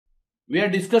We are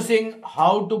discussing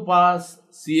how to pass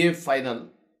CA final,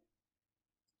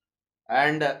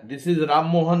 and this is Ram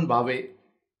Mohan Bhave.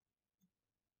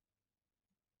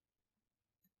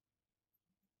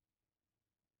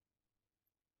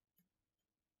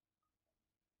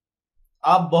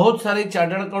 आप बहुत सारे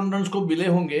chartered accountants को मिले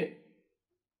होंगे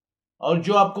और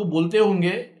जो आपको बोलते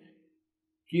होंगे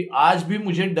कि आज भी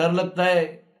मुझे डर लगता है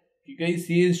कि कहीं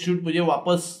सीए इंस्टीट्यूट मुझे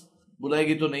वापस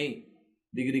बुलाएगी तो नहीं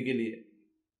डिग्री के लिए.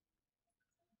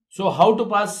 So how to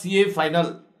pass CA final.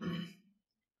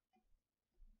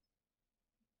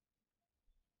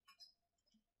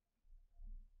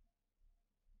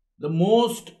 The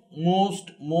most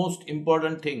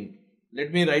important thing.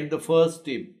 Let me write the first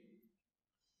tip.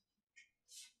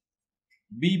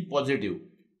 Be positive.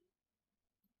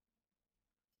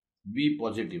 Be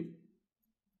positive.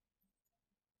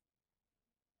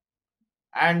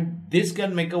 And this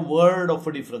can make a world of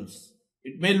a difference.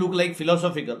 It may look like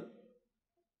philosophical,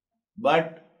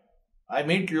 but I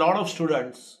meet a lot of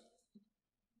students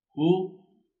who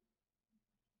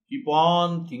keep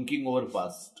on thinking over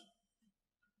past.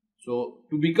 So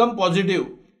to become positive,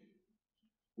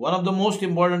 one of the most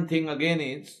important thing again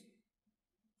is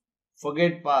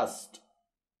forget past.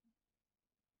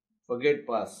 Forget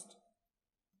past.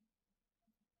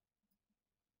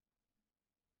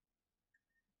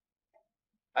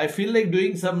 I feel like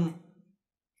doing some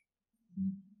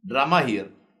drama here.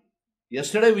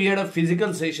 Yesterday we had a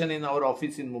physical session in our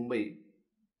office in Mumbai,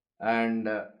 and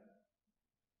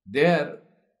there,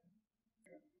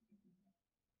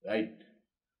 right.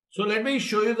 So let me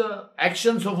show you the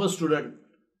actions of a student,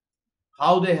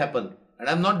 how they happen. And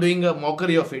I'm not doing a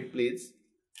mockery of it, please.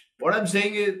 What I'm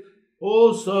saying is,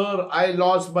 oh sir, I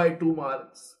lost by 2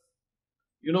 marks.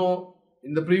 You know,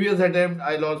 in the previous attempt,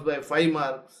 I lost by 5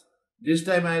 marks. This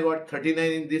time I got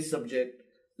 39 in this subject.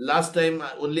 Last time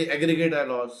only aggregate I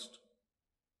lost.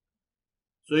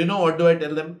 So you know what do I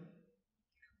tell them?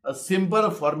 A simple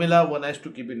formula one has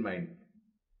to keep in mind.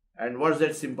 And what's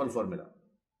that simple formula?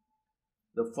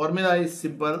 The formula is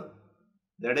simple.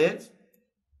 That is,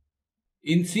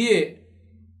 in CA,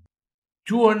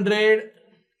 200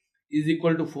 is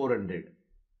equal to 400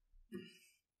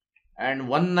 and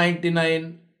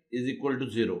 199 is equal to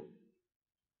 0.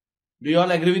 Do you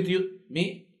all agree with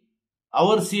me?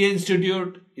 Our CA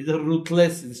institute is a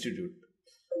ruthless institute.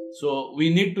 So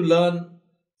we need to learn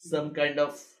some kind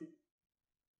of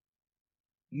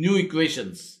new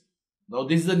equations. Now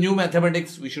this is the new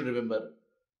mathematics we should remember.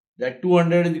 That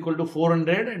 200 is equal to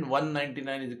 400 and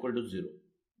 199 is equal to 0.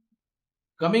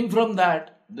 Coming from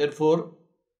that, therefore,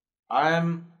 I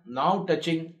am now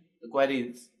touching the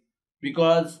queries,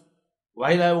 because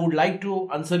while I would like to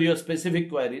answer your specific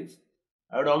queries,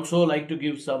 I would also like to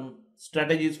give some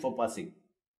strategies for passing.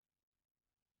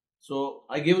 So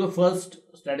I give the first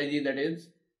strategy, that is,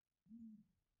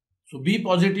 so be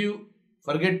positive,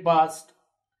 forget past.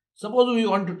 Suppose we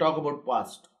want to talk about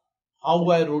past, how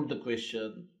I wrote the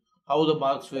question, how the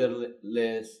marks were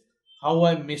less, how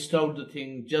I missed out the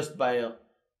thing just by a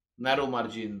narrow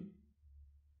margin.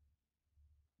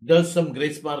 Does some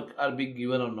grace mark are being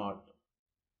given or not?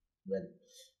 Well,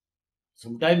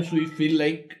 sometimes we feel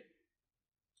like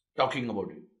talking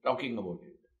about it.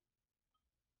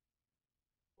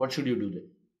 What should you do then?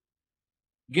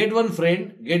 Get one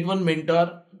friend, get one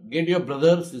mentor, get your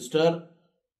brother, sister,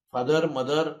 father,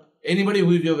 mother, anybody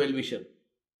who is your well-wisher,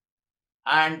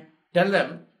 and tell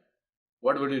them.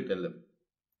 What would you tell them?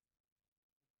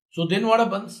 So then what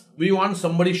happens? We want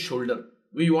somebody's shoulder.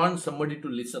 We want somebody to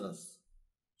listen us.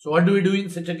 So what do we do in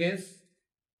such a case?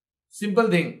 Simple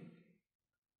thing.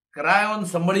 Cry on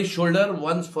somebody's shoulder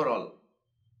once for all.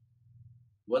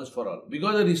 Once for all.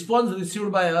 Because the response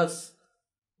received by us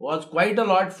was quite a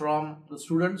lot from the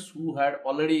students who had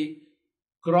already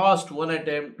crossed 1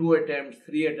 attempt, 2 attempts,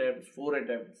 3 attempts, 4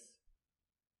 attempts.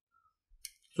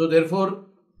 So therefore,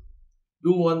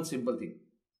 do one simple thing.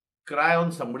 Cry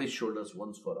on somebody's shoulders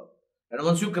once for all. And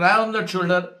once you cry on that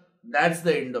shoulder, that's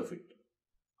the end of it.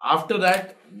 After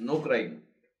that, no crying.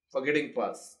 Forgetting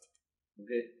past.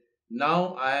 Okay.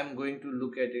 Now I am going to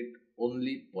look at it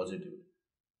only positively.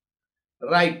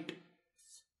 Right.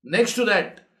 Next to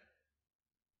that,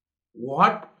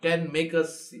 what can make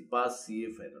us pass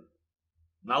CA final?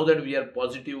 Now that we are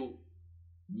positive,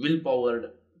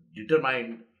 will-powered,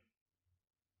 determined,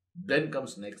 then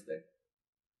comes next that.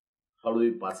 How do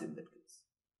we pass in that case?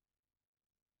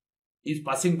 Is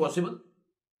passing possible?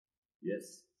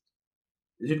 Yes.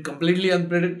 Is it completely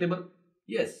unpredictable?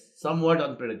 Yes, somewhat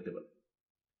unpredictable.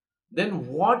 Then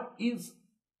what is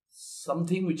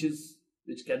something which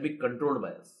can be controlled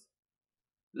by us?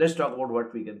 Let's talk about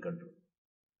what we can control.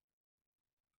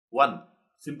 One,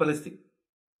 simplest thing.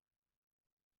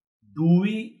 Do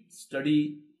we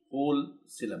study whole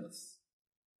syllabus?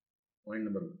 Point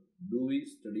number one. Do we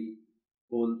study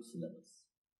whole syllabus?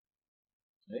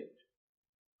 Right?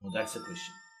 Now that's the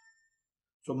question.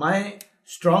 So my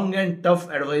strong and tough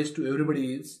advice to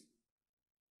everybody is,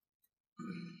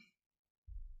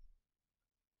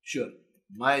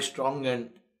 my strong and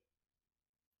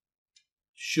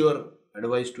sure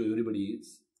advice to everybody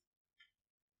is,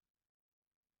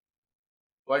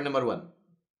 point number one,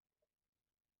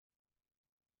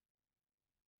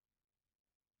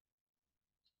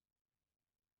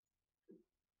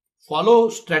 follow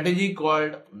strategy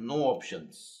called no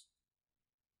options.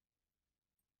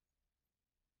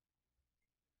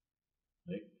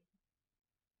 Right?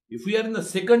 If we are in the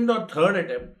second or third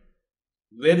attempt,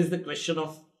 where is the question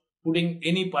of putting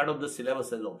any part of the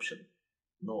syllabus as option?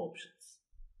 No options.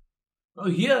 Now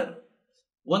here,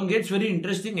 one gets very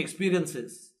interesting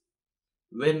experiences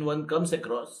when one comes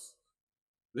across,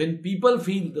 when people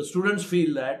feel, the students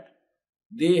feel that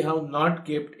they have not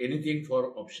kept anything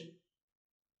for option.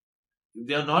 If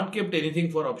they have not kept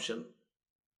anything for option,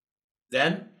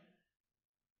 then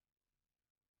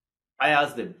I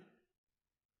ask them,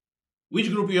 which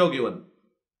group you have given?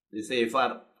 They say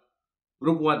FR,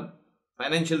 group 1,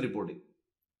 financial reporting.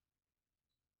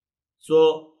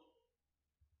 So,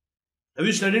 have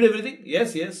you studied everything?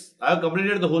 Yes, I have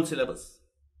completed the whole syllabus.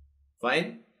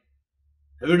 Fine.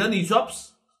 Have you done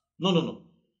ESOPs? No.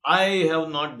 I have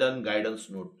not done guidance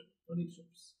note on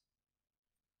ESOPs.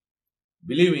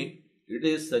 Believe me, it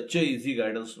is such a easy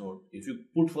guidance note. If you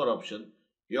put for option,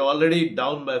 you are already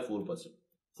down by 4%.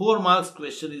 4 marks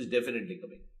question is definitely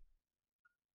coming.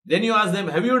 Then you ask them,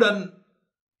 have you done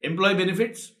employee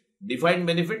benefits, defined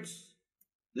benefits?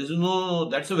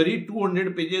 That's a very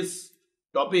 200 pages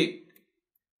topic.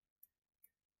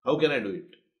 How can I do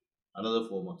it? Another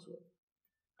 4 marks.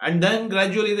 And then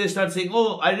gradually they start saying,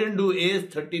 oh, I didn't do A's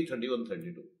 30, 31,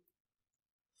 32.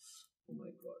 Oh my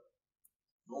God.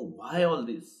 No, why all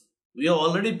this? We have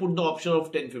already put the option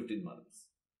of 10, 15 marks.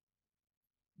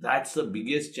 That's the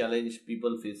biggest challenge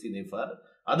people face in FR.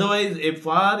 Otherwise,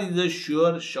 FR is a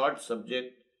sure short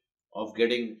subject of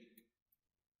getting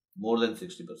more than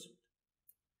 60%.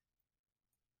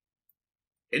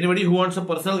 Anybody who wants a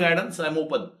personal guidance, I'm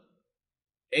open.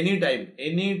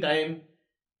 Anytime,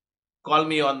 call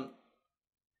me on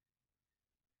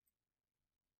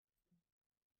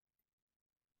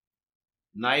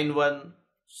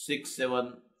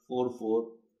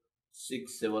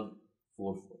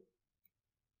 9167446744.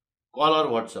 Call or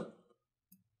WhatsApp.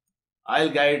 I'll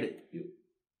guide you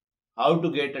how to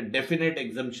get a definite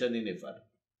exemption in FR.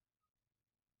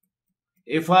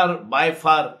 FR by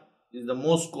far is the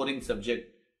most scoring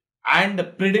subject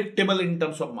and predictable in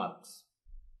terms of marks.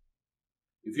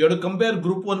 If you have to compare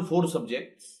group 1 4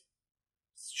 subjects,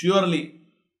 surely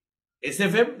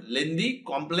SFM, lengthy,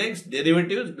 complex,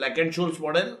 derivatives, Black-Scholes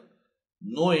model,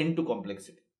 no end to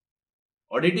complexity.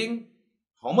 Auditing,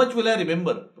 how much will I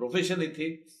remember? Professional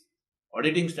ethics,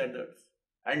 auditing standards,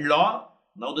 and law,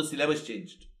 now the syllabus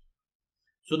changed.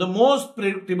 So the most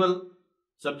predictable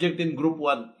subject in group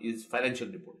 1 is financial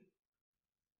reporting.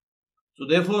 So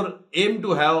therefore, aim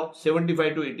to have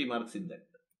 75 to 80 marks in that.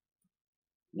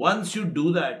 Once you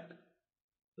do that,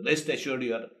 rest assured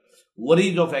your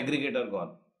worries of aggregate are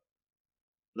gone.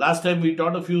 Last time we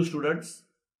taught a few students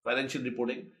financial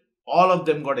reporting, all of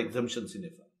them got exemptions in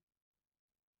FR.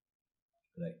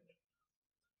 Right.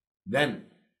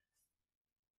 Then,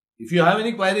 if you have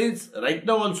any queries, right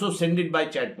now also send it by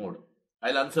chat mode.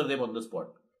 I'll answer them on the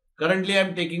spot. Currently, I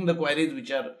am taking the queries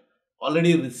which are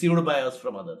already received by us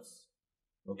from others.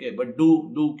 Okay, but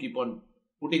do keep on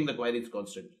putting the queries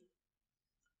constantly.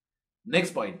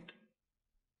 Next point.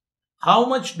 How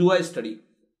much do I study?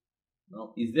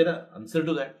 Now, is there an answer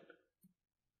to that?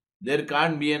 There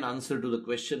can't be an answer to the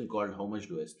question called how much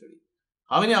do I study?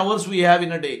 How many hours we have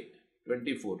in a day?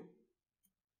 24.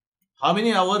 How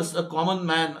many hours a common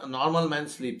man, a normal man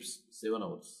sleeps? 7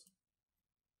 hours.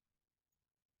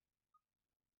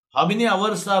 How many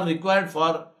hours are required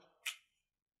for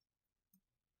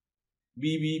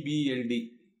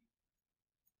BBBLD?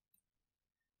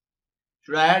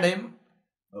 Should I add him?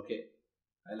 Okay,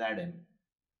 I'll add him.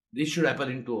 This should happen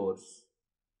in 2 hours.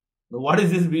 Now, what is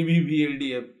this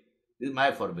BBBLD? This is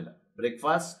my formula.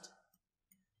 Breakfast,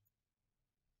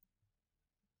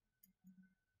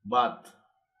 bath,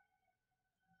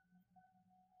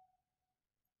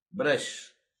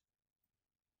 brush,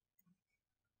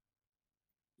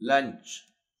 lunch,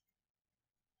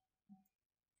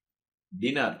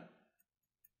 dinner.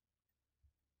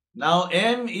 Now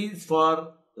M is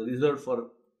reserved for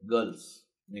girls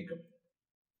makeup.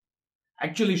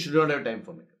 Actually, should not have time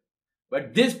for makeup.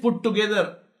 But this put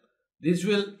together, this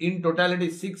will in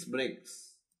totality 6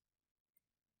 breaks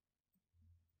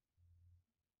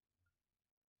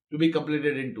to be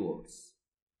completed in 2 hours.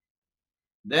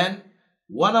 Then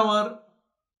 1 hour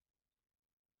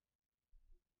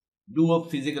do a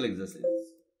physical exercise.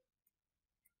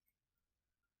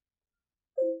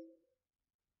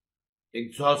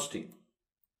 Exhausting.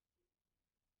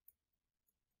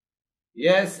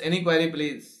 Yes, any query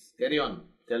please. Carry on.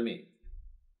 Tell me.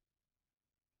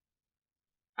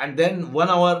 And then 1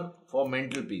 hour for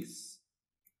mental peace.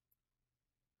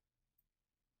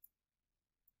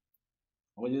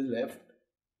 How much is left?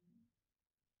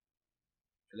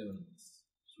 11 hours.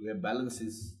 So your balance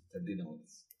is 13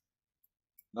 hours.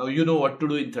 Now you know what to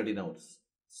do in 13 hours.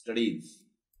 Studies.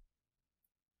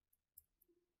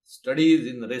 Studies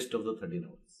in the rest of the 13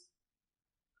 hours.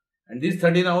 And these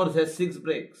 13 hours has 6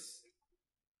 breaks.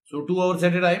 So 2 hours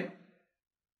at a time,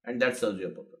 and that serves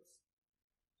your purpose.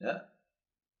 Yeah.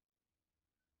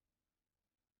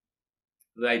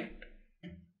 Right.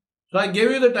 So I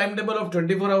gave you the timetable of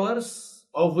 24 hours,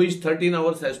 of which 13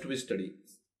 hours has to be studied.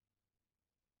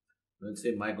 Let's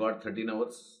say, my God, 13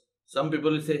 hours. Some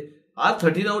people will say, are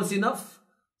 13 hours enough?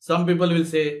 Some people will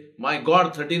say, my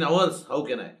God, 13 hours, how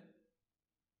can I?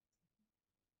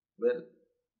 Well,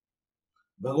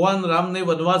 भगवान राम ने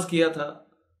वनवास किया था,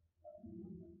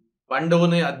 पांडवों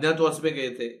ने अज्ञातवास में गए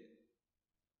थे.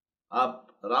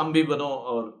 आप राम भी बनो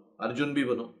और अर्जुन भी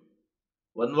बनो,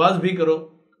 वनवास भी करो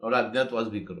और अज्ञातवास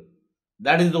भी करो.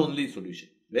 That is the only solution,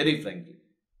 very frankly.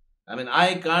 I mean,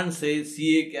 I can't say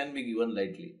CA can be given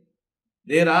lightly.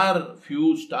 There are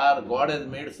few stars, God has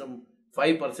made some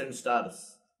 5%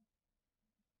 stars.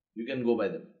 You can go by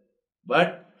them.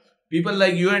 But people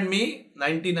like you and me,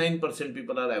 99%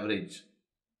 people are average.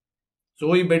 So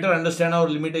we better understand our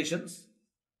limitations.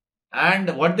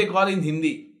 And what they call in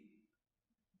Hindi,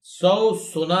 100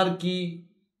 सोनार की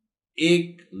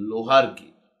एक लोहार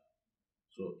की.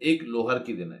 So एक लोहार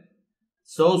की देना है.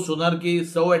 100 सोनार की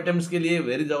 100 attempts के लिए,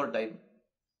 where is our time?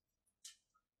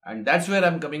 And that's where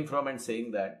I'm coming from and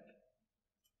saying that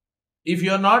if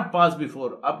you are not passed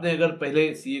before, आपने अगर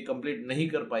पहले CA complete नहीं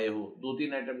कर पाए हो,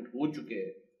 2-3 attempt हो चुके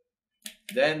हैं,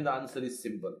 then the answer is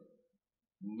simple.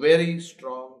 Very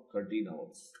strong 13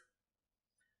 hours.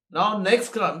 Now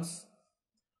next comes,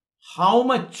 how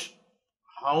much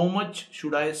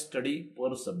should I study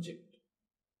per subject?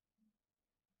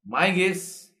 My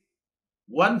guess,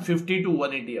 150 to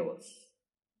 180 hours.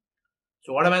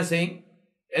 So what am I saying?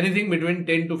 Anything between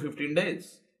 10 to 15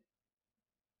 days.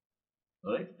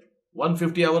 Alright?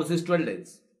 150 hours is 12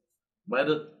 days by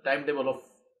the timetable of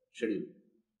schedule.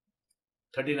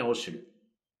 13 hours schedule.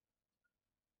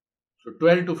 So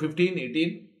 12 to 15,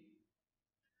 18.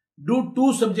 Do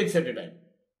 2 subjects at a time.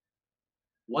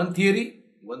 1 theory,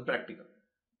 1 practical.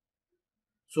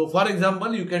 So for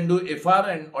example, you can do FR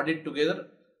and audit together,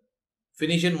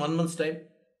 finish in 1 month's time.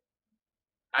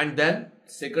 And then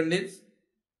second is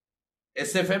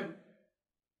SFM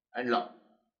and law.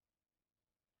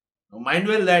 Now mind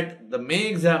well that the May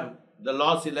exam, the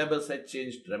law syllabus has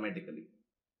changed dramatically.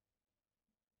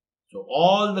 So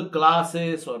all the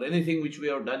classes or anything which we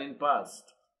have done in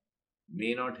past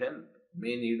may not help,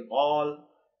 may need all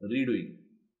redoing.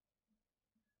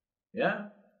 Yeah.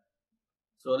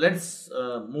 So let's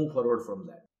move forward from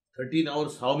that. 13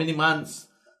 hours, how many months?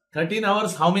 13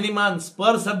 hours, how many months?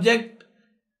 Per subject,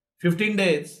 15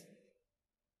 days.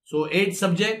 So 8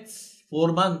 subjects,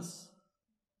 4 months.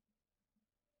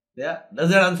 Yeah. Does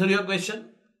that answer your question?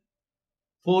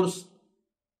 Force.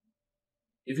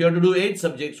 If you have to do 8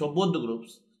 subjects for both the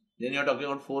groups, then you are talking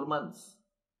about 4 months.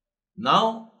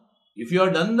 Now, if you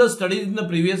have done the studies in the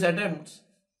previous attempts,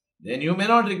 then you may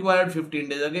not require 15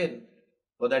 days again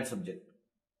for that subject.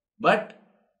 But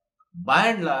by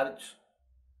and large,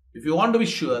 if you want to be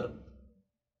sure,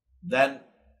 then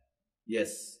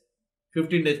yes,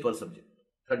 15 days per subject,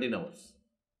 13 hours.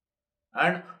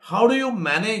 And how do you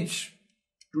manage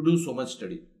to do so much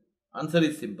study? Answer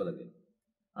is simple again.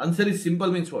 Answer is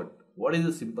simple means what? What is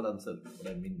the simple answer? What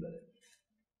I mean by that?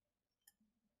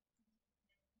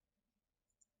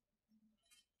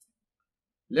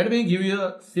 Let me give you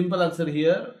a simple answer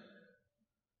here.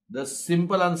 The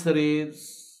simple answer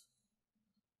is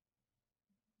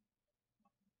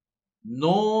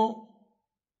no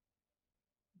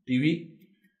TV,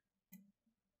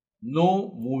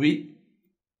 no movie,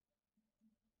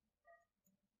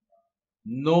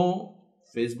 no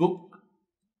Facebook,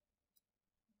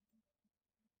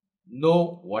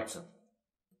 no WhatsApp.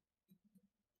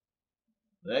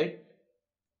 Right?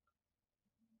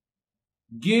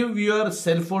 Give your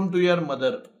cell phone to your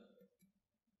mother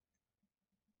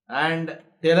and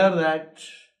tell her that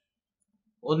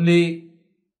only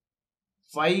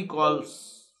 5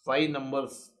 calls, 5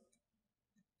 numbers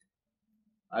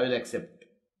I will accept.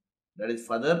 That is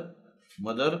father,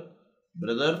 mother,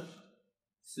 brother,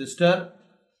 sister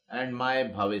and my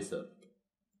Bhave sir.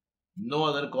 No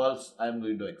other calls I am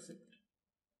going to accept.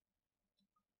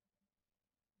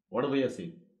 What are we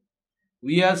saying?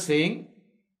 We are saying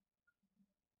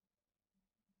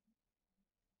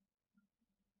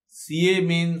CA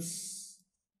means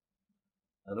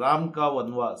Ram ka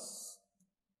Vanvas.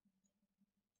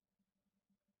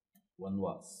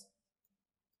 Vanvas.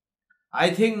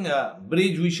 I think,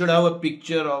 Bridge, we should have a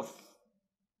picture of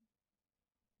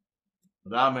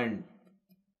Ram and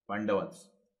Pandavas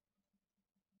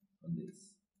on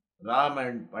this. Ram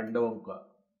and Pandavam ka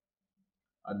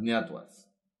Ajñatwas.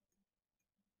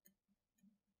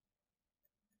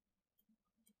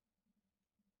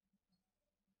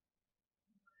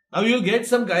 Now you'll get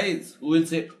some guys who will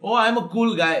say, oh, I'm a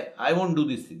cool guy, I won't do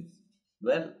these things.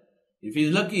 Well, if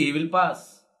he's lucky, he will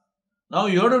pass. Now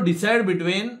you have to decide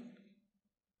between,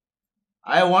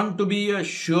 I want to be a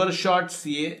sure shot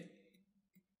CA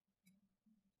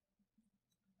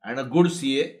and a good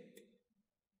CA,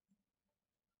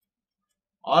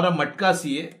 or a matka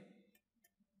CA,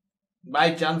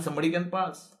 by chance somebody can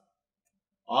pass,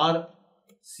 or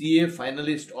CA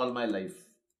finalist all my life.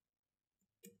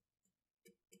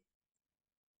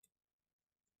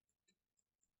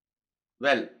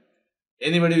 Well,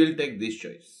 anybody will take this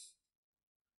choice.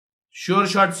 Sure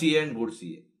shot CA and good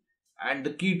CA. And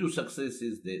the key to success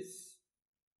is this: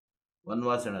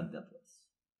 Vanvas and Adhyatmas.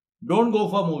 Don't go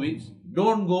for movies.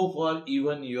 Don't go for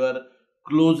even your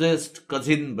closest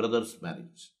cousin brother's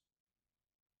marriage.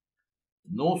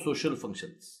 No social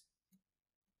functions.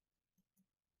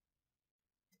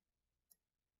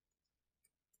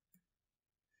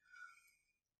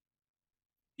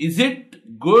 Is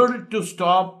it good to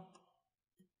stop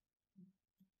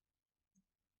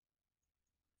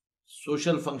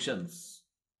social functions?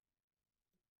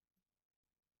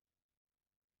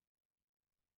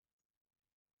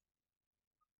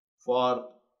 For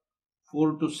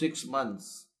 4 to 6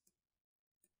 months,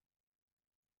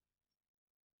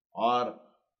 or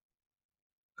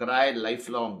cry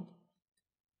lifelong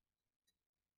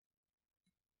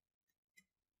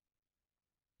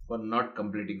for not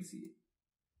completing CA?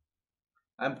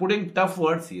 I am putting tough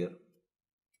words here.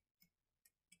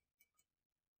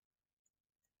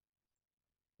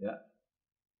 Yeah.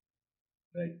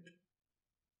 Right.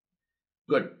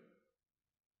 Good.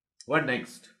 What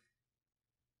next?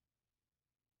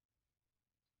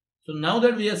 So now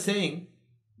that we are saying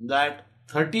that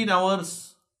 13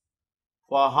 hours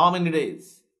for how many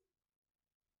days?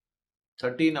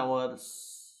 13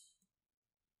 hours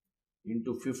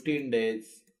into 15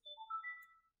 days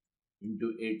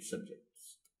into 8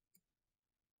 subjects.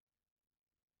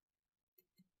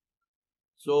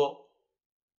 So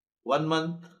 1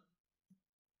 month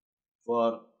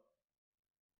for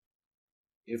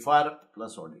FR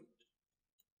plus audit.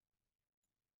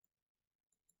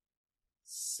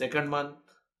 Second month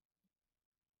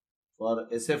for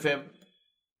SFM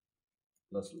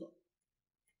plus law.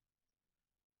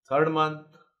 Third month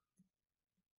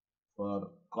for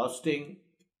costing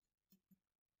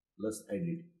plus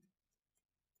IDD.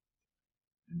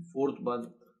 And fourth month,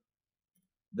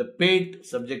 the paid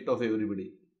subject of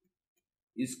everybody,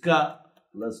 ISKA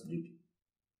plus DT.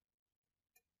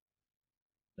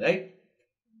 Right?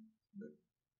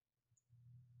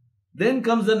 Then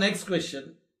comes the next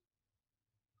question.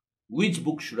 Which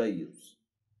book should I use?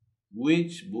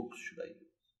 Which book should I use?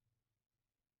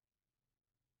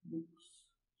 Books.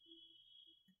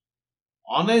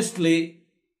 Honestly,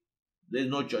 there is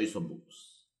no choice of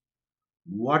books.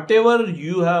 Whatever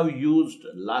you have used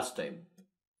last time,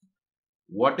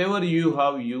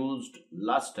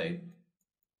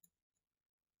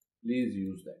 please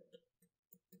use that.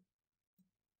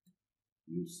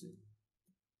 Use it.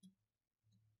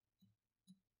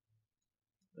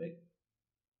 Right?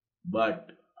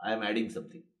 But I am adding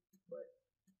something.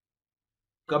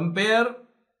 Compare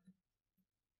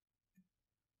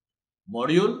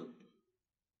module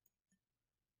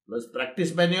plus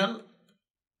practice manual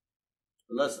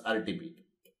plus RTP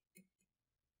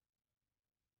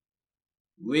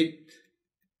with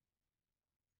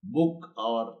book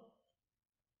or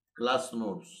class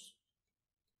notes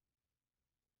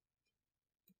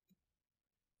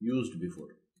used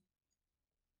before.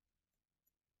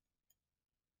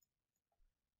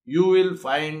 You will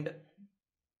find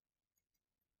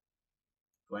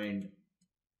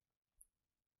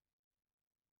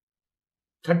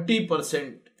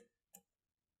 30%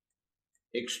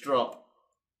 extra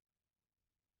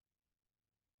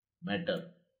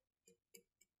matter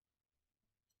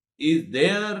is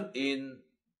there in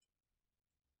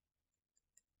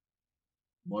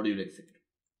module etc.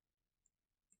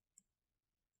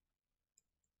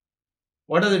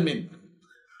 What does it mean?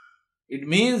 It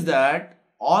means that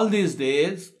all these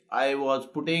days I was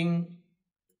putting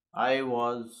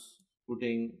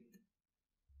 30%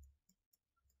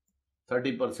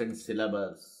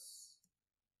 syllabus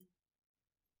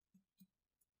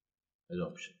as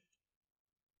option.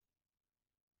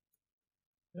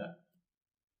 Yeah.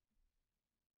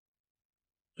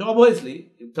 So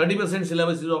obviously, if 30%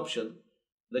 syllabus is option,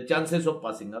 the chances of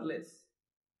passing are less.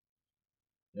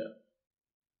 Yeah.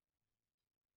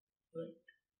 Right.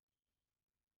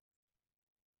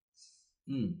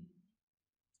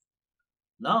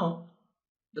 Now,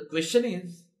 the question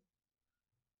is,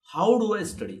 how do I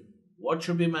study? What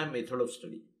should be my method of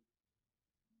study?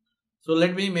 So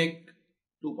let me make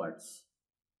two parts.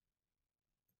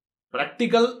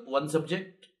 Practical, one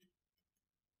subject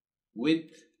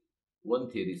with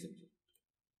one theory subject.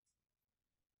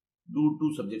 Do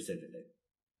two subjects at a time.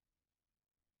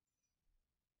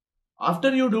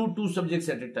 After you do two subjects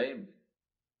at a time,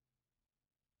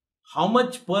 how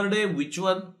much per day, which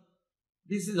one?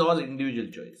 This is all individual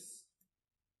choice.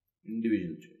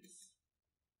 Individual choice.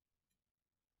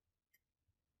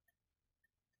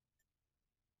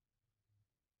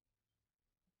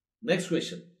 Next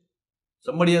question.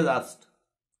 Somebody has asked,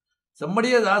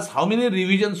 how many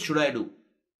revisions should I do?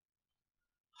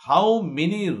 How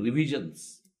many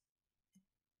revisions?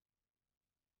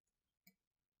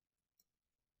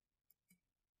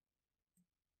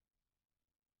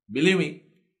 Believe me,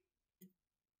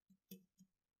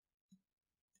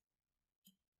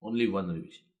 only one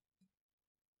revision.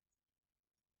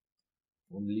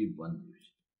 Only one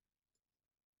revision.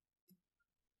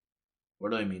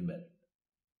 What do I mean by that?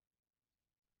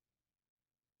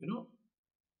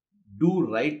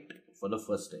 Do right for the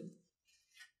first time.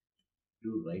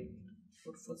 Do right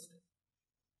for first time.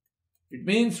 It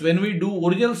means when we do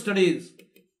original studies,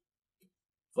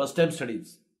 first time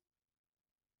studies,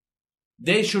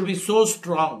 they should be so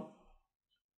strong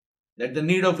that the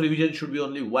need of revision should be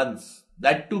only once.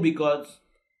 That too because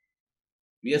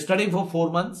we are studying for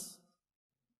 4 months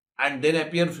and then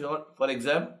appear for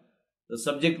exam. The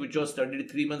subject which was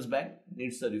studied 3 months back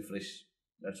needs a refresh.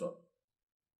 That's all.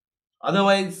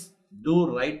 Otherwise, do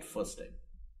right first time.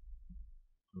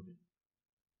 Okay.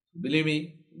 Believe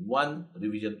me, one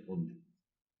revision only.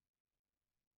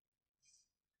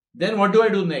 Then what do I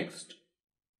do next?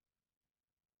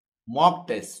 Mock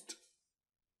test.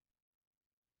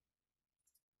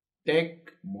 Take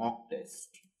mock test.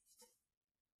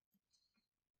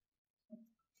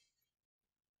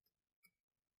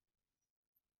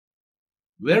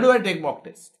 Where do I take mock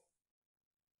test?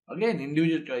 Again,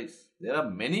 individual choice. There are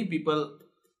many people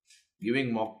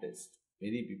giving mock test.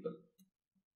 Many people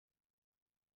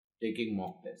taking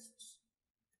mock tests.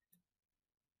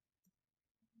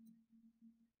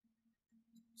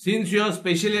 Since you have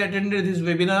specially attended this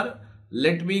webinar,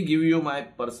 let me give you my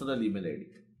personal email ID.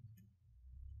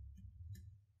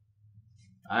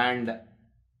 And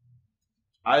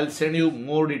I'll send you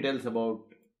more details about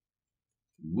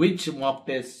which mock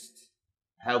tests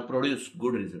have produced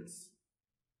good results.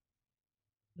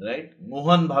 Right?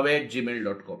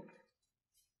 mohanbhave@gmail.com.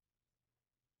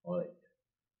 Alright.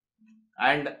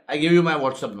 And I give you my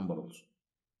WhatsApp number also.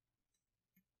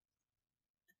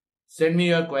 Send me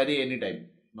your query anytime.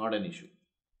 Not an issue.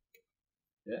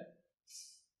 Yeah.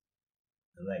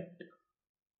 Right.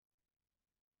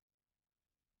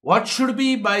 What should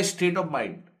be my state of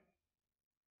mind?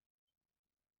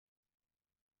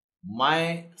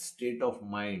 My state of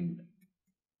mind.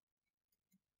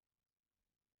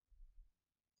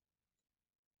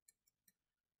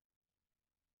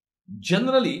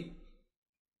 Generally,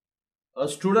 a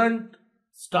student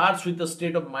starts with a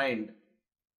state of mind,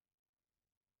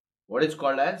 what is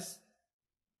called as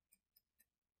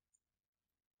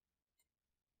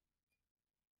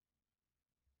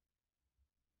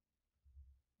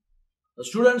a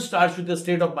student starts with a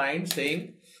state of mind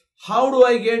saying, how do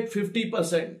I get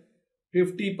 50%?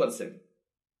 50%.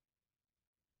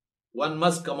 One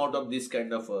must come out of this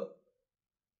kind of a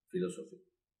philosophy.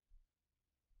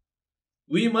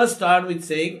 We must start with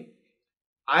saying,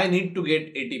 I need to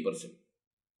get 80%.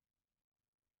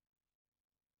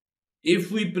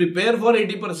 If we prepare for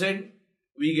 80%,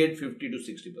 we get 50 to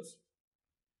 60%.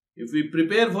 If we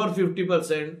prepare for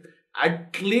 50%,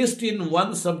 at least in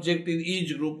one subject in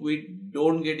each group, we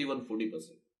don't get even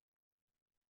 40%.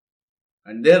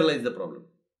 And there lies the problem.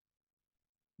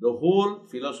 The whole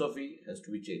philosophy has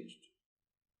to be changed.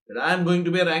 That I am going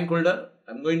to be a rank holder,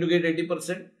 I am going to get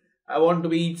 80%, I want to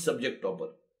be each subject topper.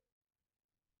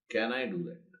 Can I do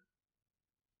that?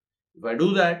 If I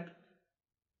do that,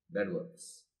 that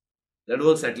works. That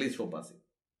works at least for passing.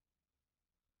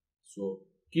 So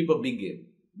keep a big aim.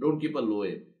 Don't keep a low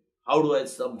aim. How do I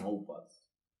somehow pass?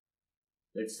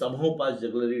 That somehow pass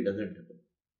jugglery doesn't happen.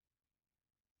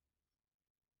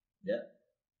 Yeah.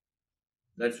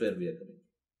 That's where we are coming.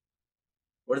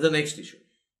 What is the next issue?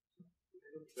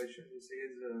 Question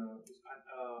says,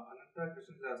 Ananta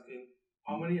question is asking,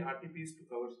 how many RTPs to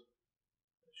cover?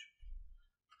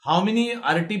 How many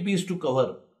RTPs to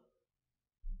cover?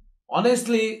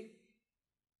 Honestly,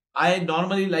 I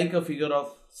normally like a figure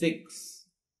of 6.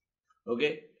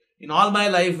 Okay. In all my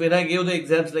life, when I gave the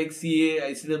exams like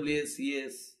CA, ICWA,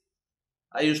 CS,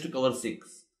 I used to cover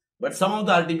 6. But some of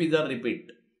the RTPs are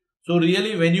repeat. So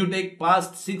really, when you take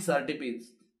past 6 RTPs,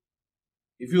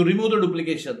 if you remove the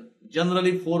duplication,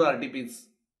 generally 4 RTPs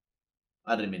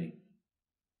are remaining.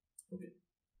 Okay.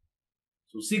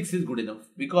 So 6 is good enough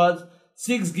because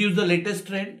 6 gives the latest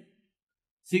trend.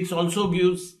 6 also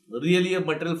gives really a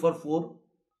material for 4.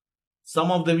 Some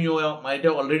of them you might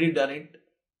have already done it.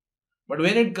 But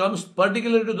when it comes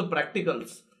particularly to the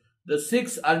practicals, the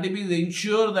 6 RTPs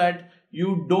ensure that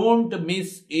you don't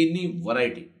miss any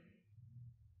variety.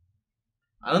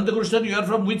 Anantakrishnan, you are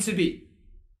from which city?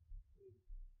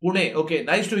 Pune. Okay,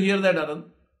 nice to hear that, Anand.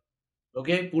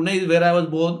 Okay, Pune is where I was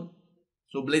born.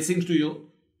 So blessings to you.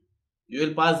 You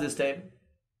will pass this time.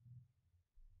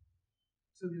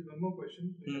 So there's one more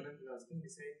question. Anand is asking,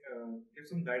 he's saying, give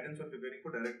some guidance on preparing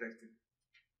for direct tax.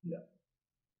 Yeah.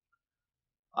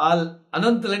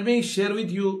 Anant, let me share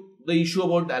with you the issue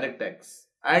about direct tax.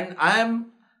 And I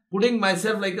am putting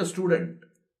myself like a student.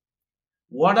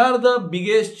 What are the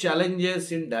biggest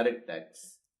challenges in direct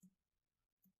tax?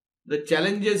 The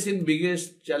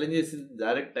biggest challenges in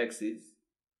direct tax is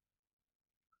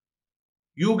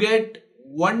you get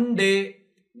 1 day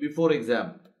before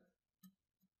exam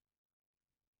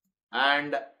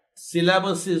and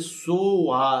syllabus is so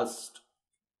vast.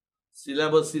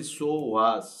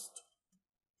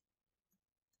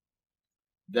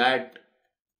 That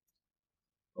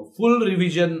a full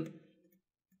revision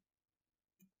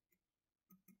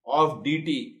of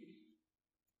DT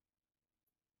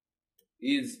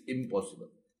is impossible.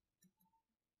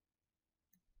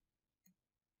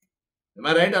 Am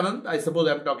I right, Anand? I suppose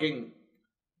I am talking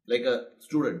like a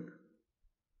student.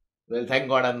 Well, thank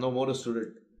God I am no more a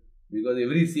student. Because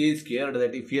every CA is scared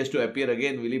that if he has to appear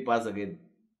again, will he pass again?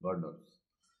 God knows.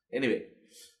 Anyway,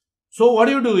 so what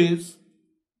you do is,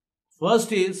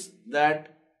 first is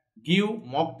that give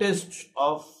mock tests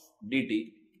of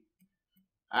DT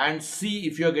and see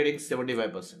if you are getting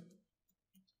 75%.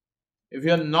 If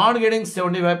you are not getting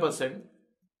 75%,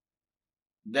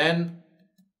 then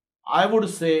I would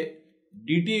say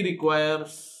DT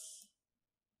requires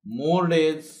more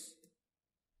days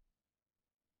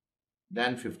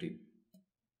than 15.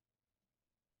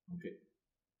 Okay.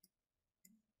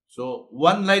 So,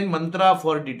 one line mantra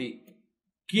for DT.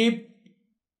 Keep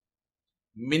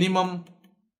minimum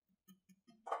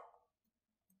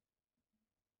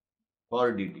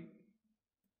for DT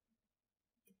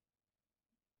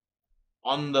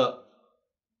on the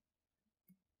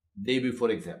day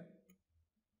before exam.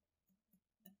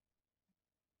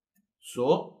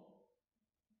 So,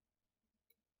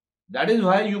 that is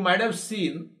why you might have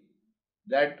seen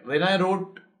that when I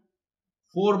wrote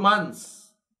 4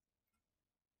 months,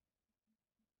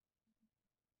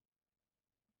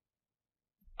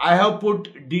 I have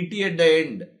put DT at the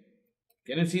end.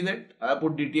 Can you see that? I have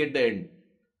put DT at the end.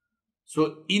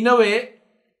 So, in a way,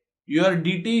 your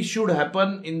DT should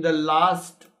happen in the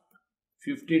last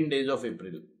 15 days of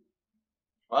April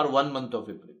or 1 month of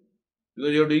April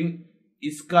because you are doing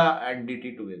ISCA and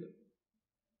DT together.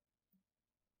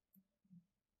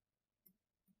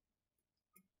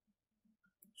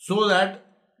 So that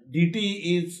DT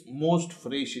is most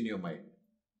fresh in your mind.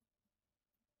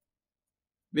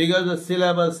 Because the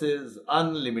syllabus is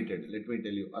unlimited. Let me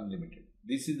tell you, unlimited.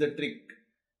 This is the trick.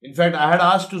 In fact, I had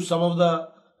asked to some of the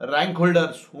rank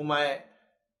holders whom I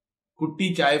could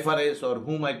teach IFRS or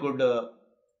whom I could,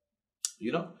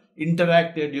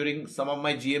 interact during some of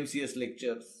my GMCS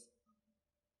lectures.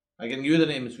 I can give you the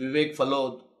names. Vivek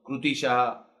Falod, Kruti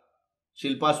Shah,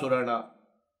 Shilpa Surana.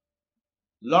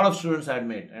 Lot of students I had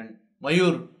met. And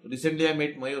Mayur, recently I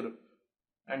met Mayur.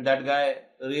 And that guy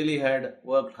really had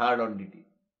worked hard on DT.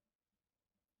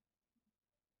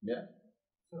 Yeah.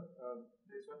 So,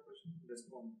 there is one question from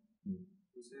Desmond,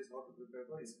 who says how to prepare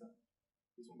for ISCA.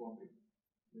 He's from Bombay.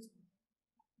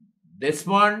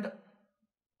 Desmond,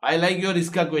 I like your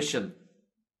ISCA question.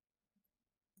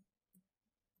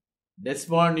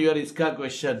 Desmond, your ISKA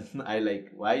question, I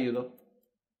like. Why, in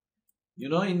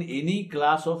any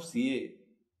class of CA,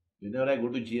 whenever I go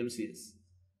to GMCS,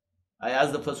 I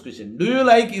ask the first question, do you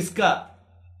like ISKA?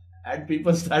 And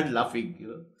people start laughing.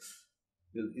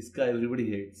 Because ISKA everybody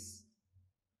hates.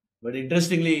 But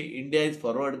interestingly, India is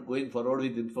going forward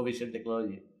with information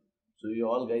technology. So you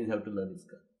all guys have to learn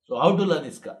ISKA. So how to learn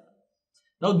ISKA?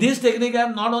 Now this technique I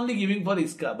am not only giving for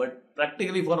ISKA, but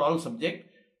practically for all subject,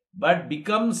 but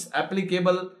becomes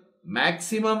applicable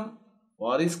maximum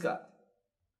for ISKA.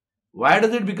 Why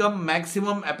does it become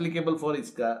maximum applicable for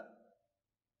ISKA?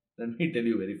 Let me tell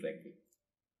you very frankly.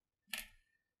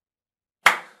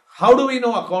 How do we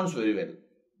know accounts very well?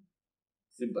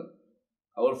 Simple.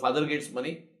 Our father gets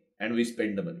money and we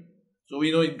spend the money. So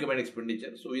we know income and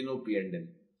expenditure. So we know P&L.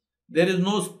 There is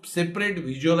no separate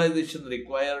visualization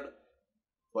required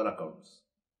for accounts.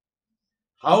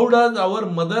 How does our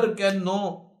mother can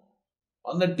know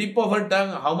on the tip of her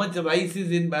tongue how much rice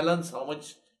is in balance, how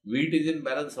much wheat is in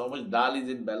balance, how much dal is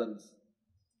in balance?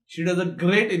 She does a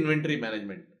great inventory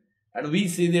management. And we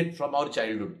see that from our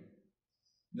childhood.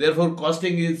 Therefore,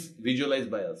 costing is visualized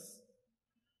by us.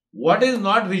 What is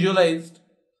not visualized?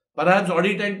 Perhaps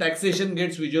audit and taxation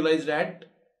gets visualized at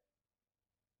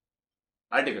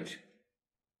articulation.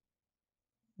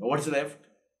 Now what's left?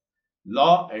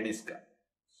 Law and ISKA.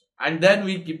 And then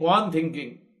we keep on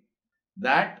thinking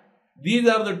that these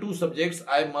are the two subjects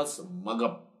I must mug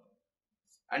up.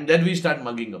 And then we start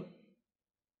mugging up.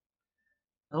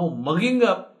 Now, mugging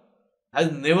up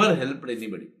has never helped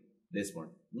anybody. This one.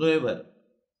 Never.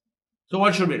 So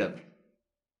what should be done?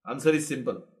 Answer is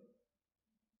simple.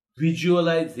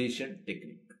 Visualization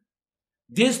technique.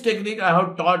 This technique I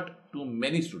have taught to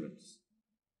many students.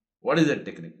 What is that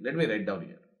technique? Let me write down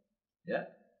here. Yeah.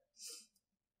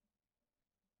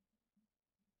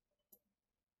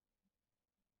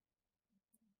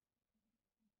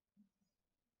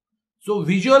 So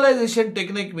visualization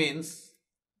technique means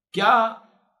क्या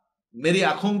मेरी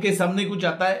आंखों के सामने कुछ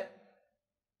आता है?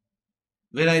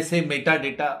 When I say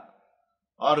metadata,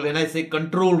 or when I say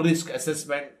control risk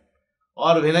assessment,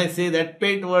 or when I say that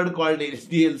pet word called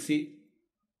SDLC,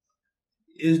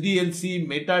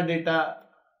 metadata,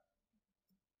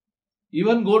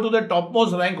 even go to the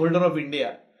topmost rank holder of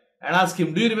India and ask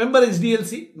him, do you remember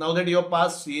SDLC? Now that you have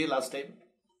passed CA last time,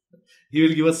 he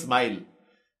will give a smile,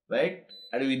 right?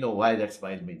 And we know why that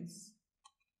smile means.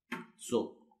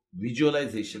 So,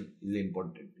 visualization is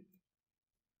important.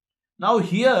 Now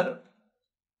here,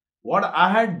 what I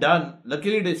had done,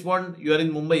 luckily Desmond, you are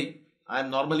in Mumbai. I am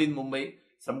normally in Mumbai.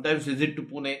 Sometimes visit to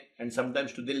Pune and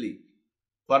sometimes to Delhi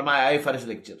for my IFRS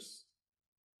lectures.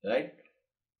 Right?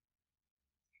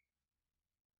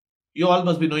 You all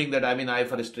must be knowing that I am in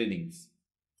IFRS trainings.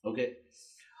 Okay.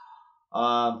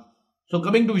 So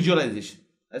coming to visualization.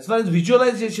 As far as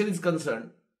visualization is concerned,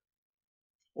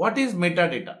 what is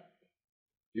metadata?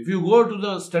 If you go to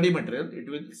the study material, it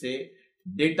will say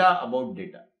data about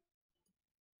data.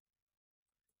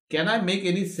 Can I make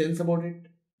any sense about it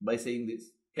by saying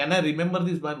this? Can I remember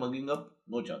this by mugging up?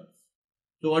 No chance.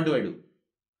 So what do?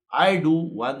 I do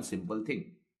one simple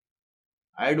thing.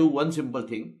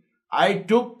 I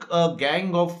took a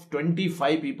gang of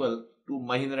 25 people to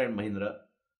Mahindra & Mahindra,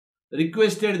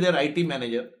 requested their IT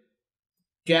manager,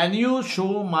 can you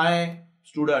show my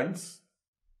students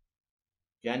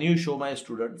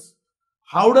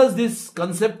how does this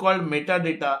concept called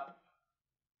metadata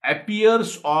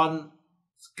appears on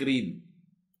screen?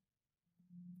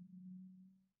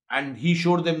 And he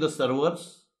showed them the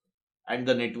servers and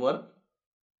the network.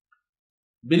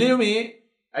 Believe me,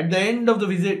 at the end of the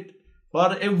visit,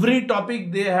 for every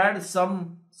topic they had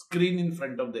some screen in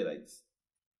front of their eyes.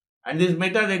 And this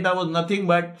metadata was nothing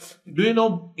but, do you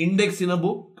know index in a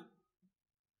book?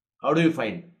 How do you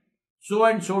find? So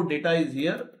and so data is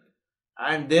here,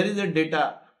 and there is a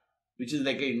data which is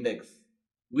like an index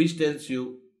which tells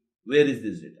you where is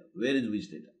this data, where is which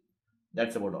data.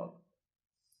 That's about all.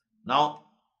 Now,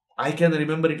 I can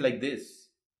remember it like this.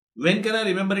 When can I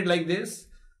remember it like this?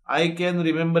 I can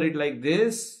remember it like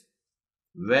this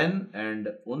when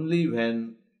and only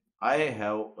when I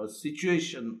have a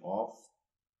situation of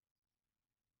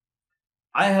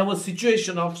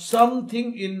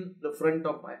something in the front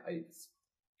of my eyes.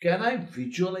 Can I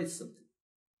visualize something?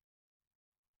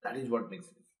 That is what makes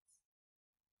it.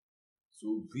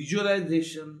 So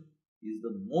visualization is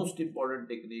the most important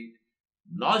technique,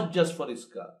 not just for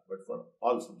ISKA, but for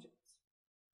all subjects.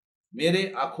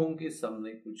 मेरे आंखों के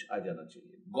सामने कुछ आ जाना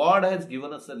चाहिए. God has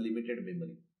given us a limited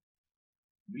memory.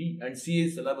 And CA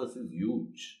syllabus is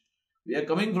huge. We are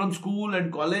coming from school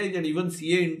and college and even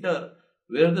CA inter,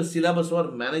 where the syllabus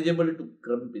were manageable to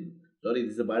crump in. Sorry,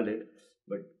 this is a bad head,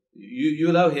 but you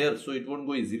will have hair, so it won't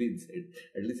go easily inside.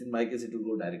 At least in my case, it will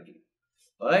go directly.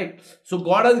 Alright. So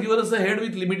God has given us a head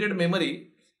with limited memory,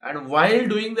 and while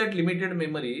doing that limited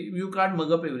memory, you can't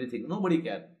mug up everything. Nobody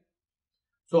can.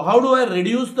 So how do I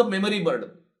reduce the memory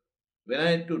burden? When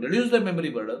I to reduce the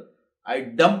memory burden,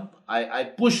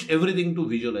 I push everything to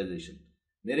visualization.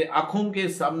 मेरे आंखों के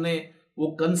सामने वो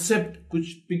concept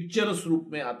कुछ picturesque रूप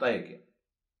में आता है क्या?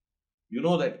 You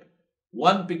know that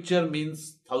one picture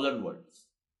means 1,000 words.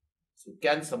 So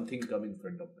can something come in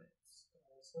front of me?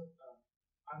 So,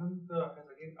 Anand has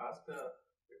again asked,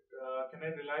 can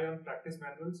I rely on practice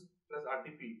manuals plus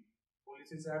RTP? Only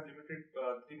since I have limited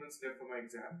 3 months left for my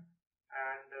exam.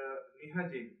 And Neha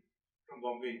Jain from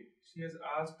Bombay, she has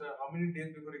asked how many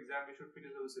days before exam we should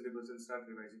finish our syllabus and start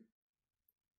revising.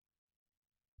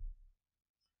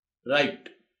 Right.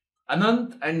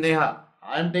 Anant and Neha,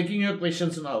 I am taking your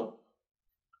questions now.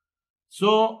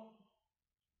 So,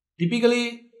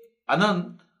 typically,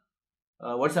 Anant,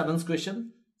 what's Anand's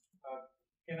question?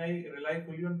 Can I rely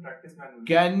fully on practice manuals?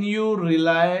 Can you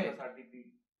rely plus RTP?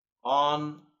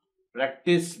 On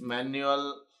practice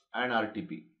manual and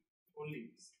RTP? Only.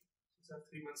 So,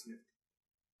 3 months left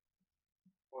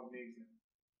for the exam.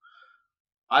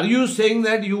 Are you saying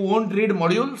that you won't read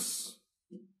modules?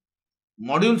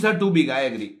 Modules are too big, I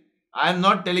agree. I am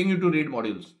not telling you to read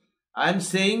modules. I am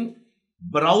saying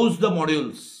browse the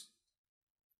modules.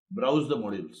 Browse the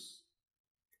modules.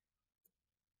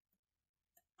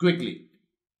 Quickly.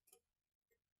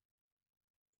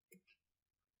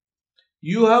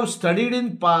 You have studied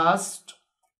in past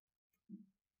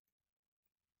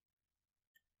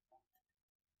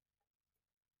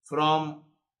from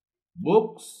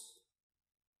books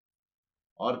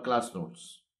or class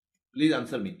notes? Please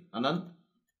answer me. Anand,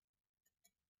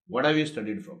 what have you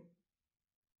studied from?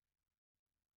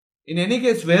 In any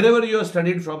case, wherever you have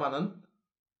studied from, Anand,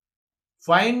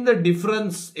 find the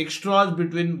difference, extras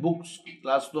between books,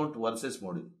 class note versus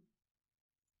module.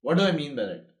 What do I mean by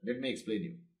that? Let me explain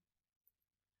you.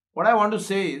 What I want to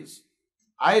say is,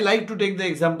 I like to take the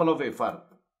example of FR.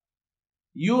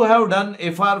 You have done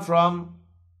FR from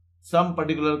some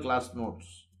particular class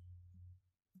notes,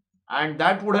 and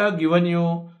that would have given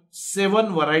you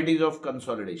 7 varieties of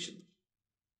consolidation.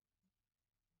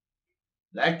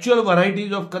 The actual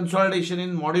varieties of consolidation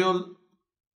in module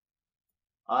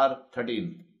are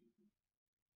 13.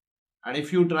 And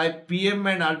if you try PM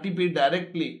and RTP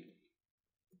directly,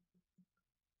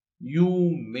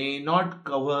 you may not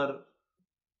cover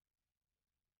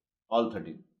all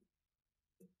 13.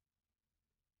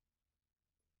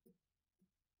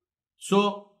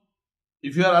 So,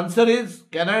 if your answer is,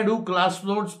 can I do class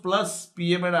notes plus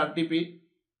PM and RTP?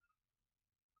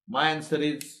 My answer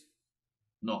is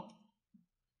no.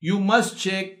 You must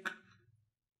check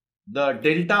the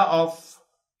delta of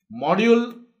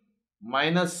module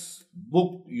minus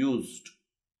book used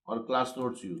or class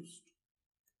notes used.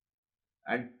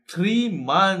 And 3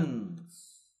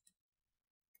 months.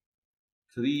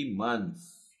 3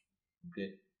 months.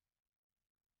 Okay.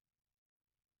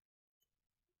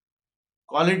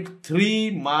 Call it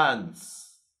 3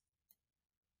 months.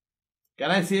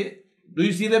 Can I say, do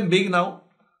you see them big now?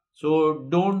 So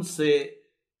don't say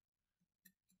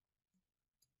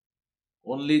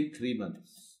only 3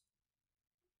 months.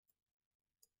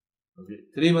 Okay,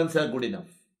 3 months are good enough.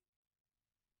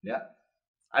 Yeah.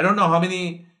 I don't know how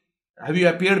many, have you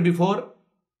appeared before?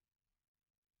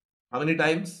 How many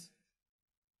times?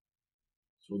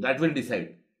 So that will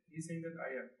decide. He's saying that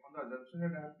I am on the assumption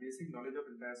that I have basic knowledge of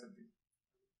entire subject.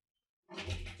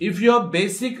 If you have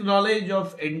basic knowledge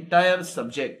of entire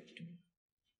subject,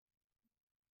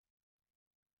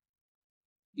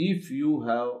 if you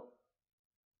have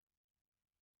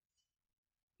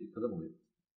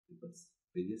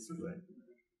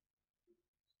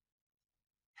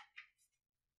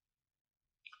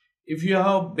if you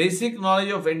have basic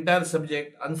knowledge of entire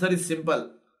subject, answer is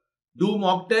simple. Do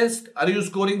mock test. Are you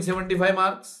scoring 75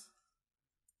 marks?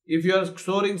 If you are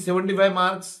scoring 75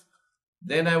 marks,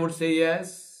 then I would say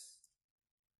yes.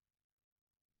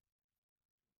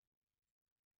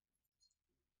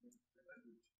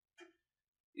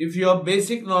 If you have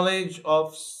basic knowledge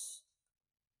of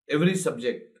every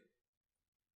subject,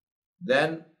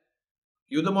 then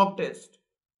give the mock test.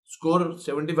 Score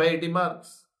 75-80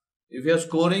 marks. If you are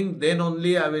scoring, then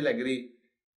only I will agree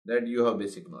that you have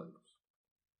basic knowledge.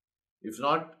 If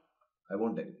not, I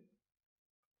won't agree.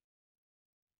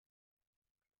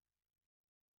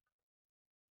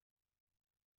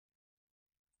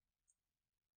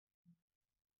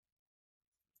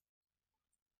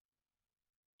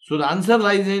 So the answer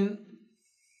lies in,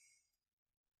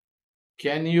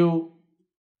 can you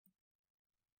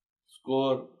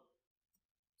score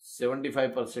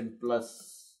 75%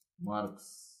 plus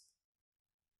marks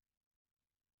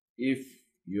if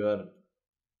your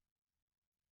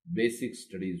basic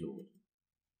study is over.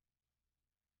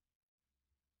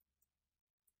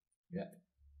 Yeah.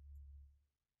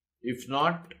 If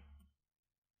not,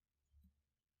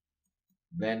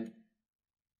 then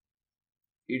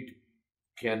it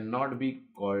cannot be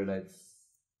called as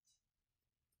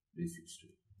basic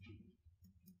study.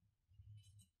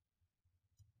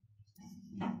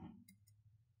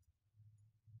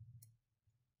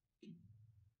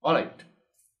 All right.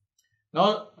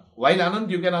 Now, while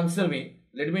Anand, you can answer me,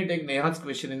 let me take Neha's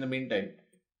question in the meantime.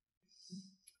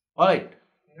 All right.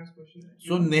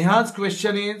 So Neha's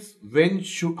question is,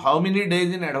 how many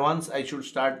days in advance I should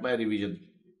start my revision?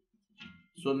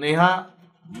 So Neha,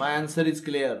 my answer is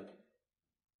clear.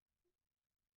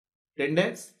 10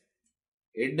 days,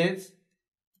 8 days,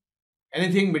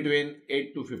 anything between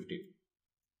 8 to 15.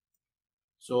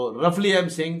 So roughly I am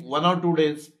saying 1 or 2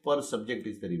 days per subject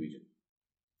is the revision.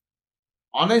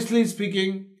 Honestly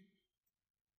speaking,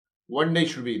 1 day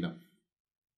should be enough.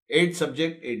 8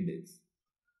 subject, 8 days.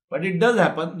 But it does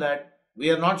happen that we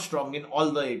are not strong in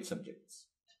all the 8 subjects.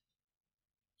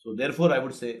 So therefore I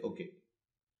would say okay.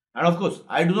 And of course,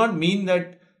 I do not mean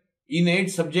that in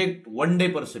 8 subject, 1 day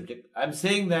per subject. I am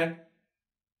saying that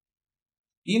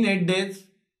in 8 days,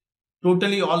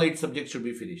 totally all 8 subjects should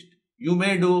be finished. You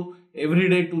may do every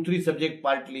day 2-3 subject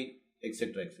partly,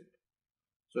 etc. etc.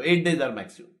 So 8 days are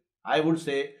maximum. I would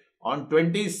say on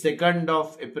 22nd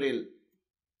of April,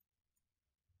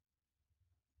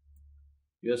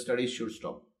 your studies should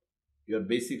stop. Your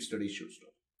basic studies should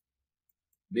stop.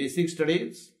 Basic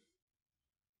studies,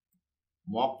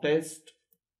 mock test,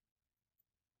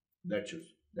 that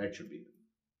should be.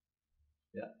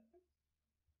 Yeah.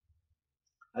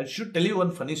 I should tell you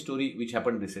one funny story which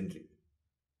happened recently.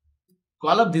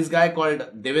 Call up this guy called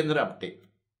Devendra Apte.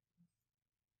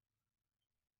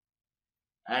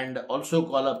 And also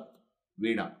call up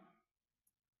Veena.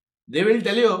 They will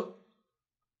tell you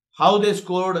how they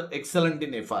scored excellent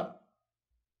in FR.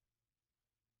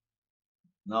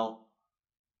 Now,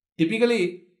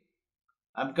 typically,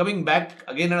 I'm coming back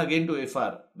again and again to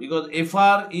FR because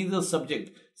FR is a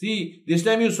subject. See, this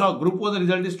time you saw Group 1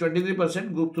 result is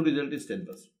 23%, Group 2 result is 10%.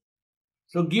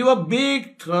 So give a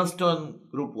big thrust on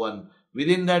Group 1.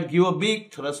 Within that, give a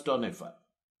big thrust on FR.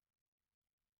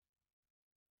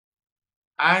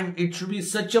 And it should be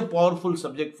such a powerful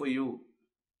subject for you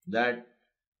that,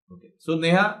 okay. So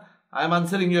Neha, I am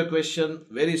answering your question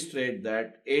very straight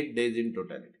that 8 days in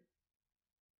totality.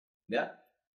 Yeah.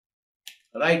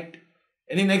 Right.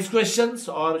 Any next questions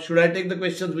or should I take the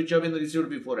questions which have been received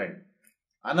beforehand?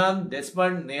 Anand,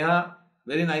 Deshpande, Neha,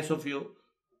 very nice of you.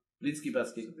 Please keep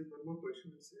asking. So one more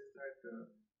question says that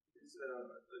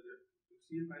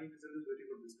CA final result is very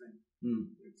good this time.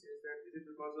 It says that is it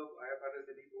because of IFRS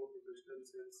they need more professionals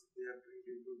since they are trying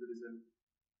to improve the result?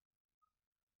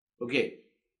 Okay,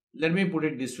 let me put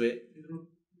it this way.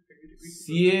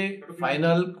 CA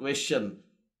final question.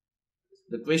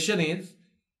 The question is,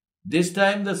 this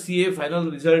time the CA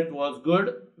final result was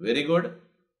good, very good.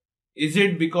 Is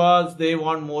it because they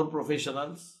want more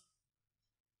professionals?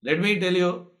 Let me tell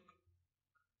you,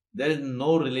 there is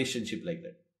no relationship like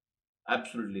that.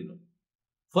 Absolutely no.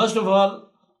 First of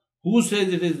all, who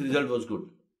says his result was good?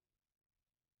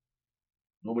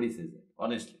 Nobody says that,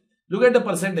 honestly. Look at the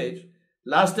percentage.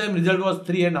 Last time result was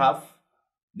 3.5.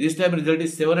 This time result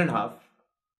is 7.5.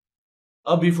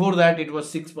 Before that it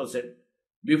was 6%.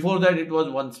 Before that it was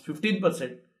once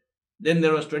 15%. Then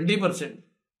there was 20%.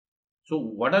 So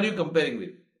what are you comparing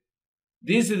with?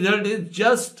 This result is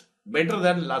just better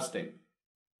than last time.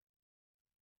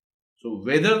 So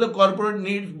whether the corporate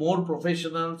needs more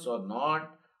professionals or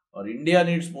not, or India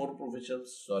needs more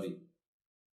professionals, sorry.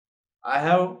 I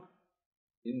have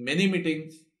in many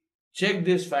meetings checked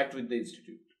this fact with the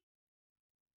institute.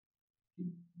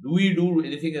 Do we do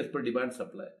anything as per demand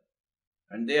supply?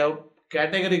 And they have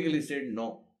categorically said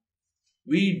no.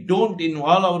 We don't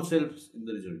involve ourselves in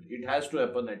the result. It has to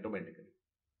happen automatically.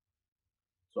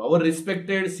 So our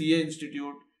respected CA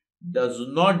institute does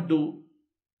not do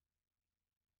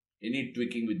any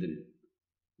tweaking with the result.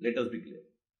 Let us be clear.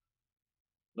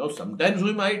 Now sometimes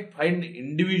we might find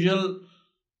individual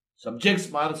subjects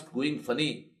marks going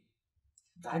funny.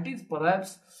 That is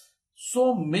perhaps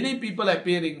so many people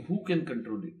appearing, who can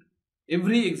control it?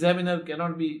 Every examiner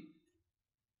cannot be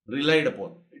relied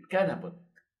upon. It can happen.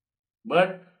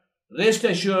 But rest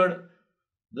assured,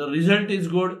 the result is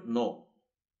good? No.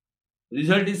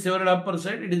 Result is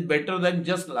 7.5%. It is better than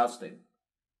just last time.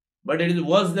 But it is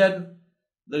worse than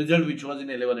the result which was in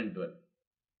 11 and 12.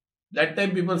 That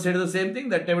time people said the same thing,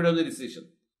 that time it was a recession.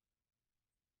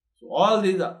 So all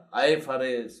these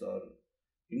IFRS or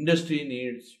industry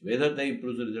needs, whether they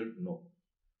improve the result, no.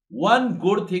 One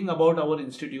good thing about our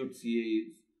institute CA is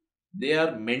they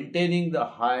are maintaining the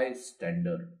high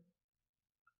standard.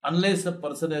 Unless a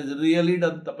person has really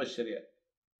done tapasya,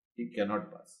 he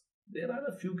cannot pass. There are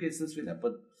a few cases will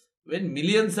happen. When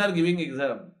millions are giving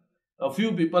exam, a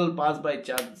few people pass by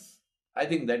chance. I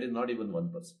think that is not even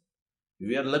 1%. If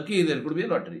we are lucky, there could be a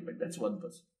lottery, but that's 1%.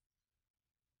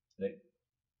 Right?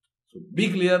 So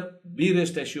be clear, be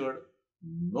rest assured,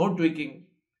 no tweaking,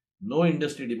 no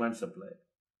industry demand supply.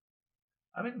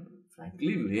 I mean,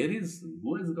 frankly,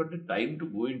 who has got the time to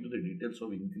go into the details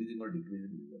of increasing or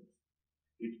decreasing results?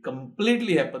 It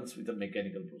completely happens with a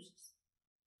mechanical process.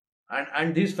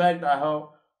 And this fact, I have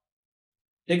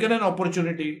taken an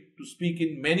opportunity to speak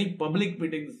in many public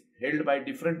meetings held by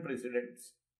different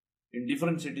presidents in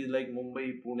different cities like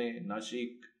Mumbai, Pune,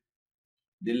 Nashik,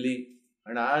 Delhi,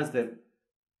 and I asked them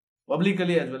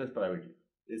publicly as well as privately.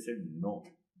 They said no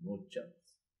chance.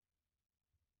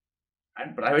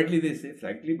 And privately they say,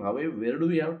 frankly, Bhave, where do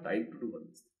we have time to do all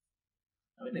this?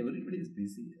 I mean, everybody is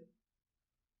busy here.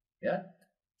 Yeah?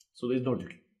 So there is no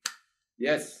trick.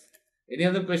 Yes. Any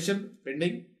other question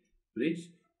pending? Please.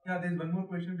 Yeah, there is one more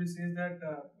question which says that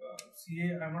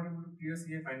CA, I'm not able to clear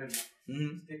CA finally.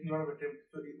 It's taking a lot of attempt.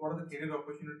 So, what are the career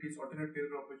opportunities, alternate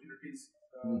career opportunities,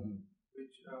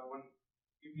 which one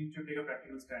needs to take a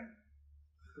practical stand?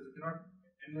 Because you cannot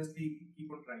endlessly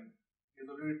keep on trying. You've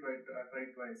already tried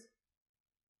twice.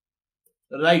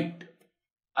 Right.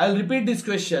 I'll repeat this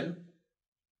question.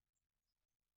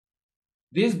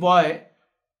 This boy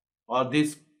or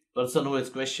this person who has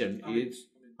questioned is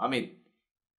Amit.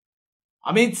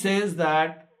 Amit says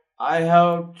that I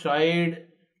have tried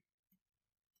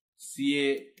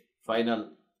CA final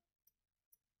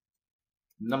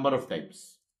number of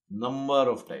times.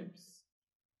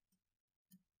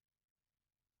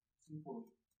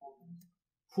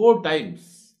 Four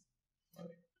times.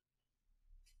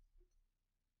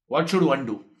 What should one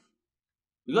do?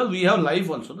 Because we have life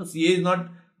also. The CA is not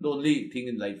the only thing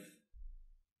in life.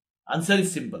 Answer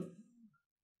is simple.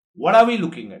 What are we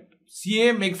looking at?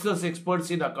 CA makes us experts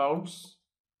in accounts,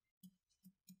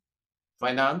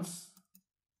 finance.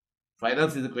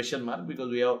 Finance is a question mark because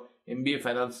we have MBA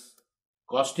finance,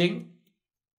 costing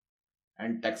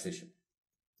and taxation.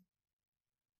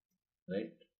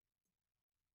 Right?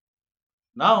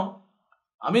 Now,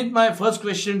 Amit, my first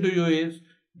question to you is,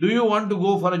 do you want to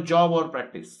go for a job or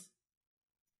practice?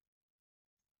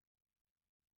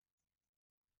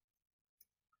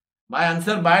 My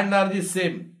answer by and large is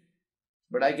same,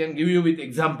 but I can give you with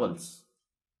examples.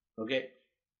 Okay.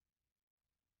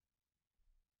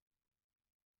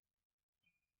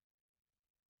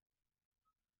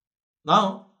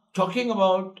 Now, talking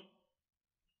about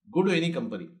go to any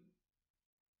company.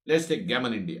 Let's take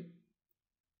Gammon India.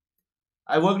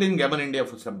 I worked in Gammon India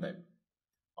for some time.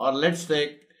 Or let's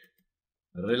take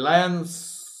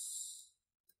Reliance,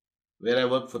 where I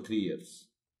worked for 3 years.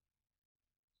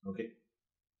 Okay.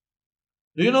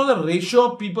 Do you know the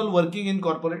ratio of people working in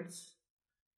corporates?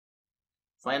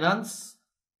 Finance,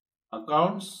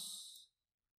 accounts,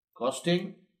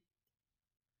 costing.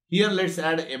 Here let's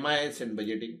add MIS and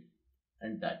budgeting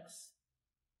and tax.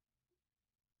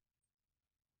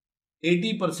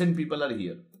 80% people are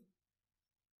here.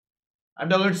 I'm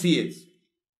talking about CAs.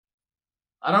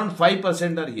 Around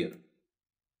 5% are here.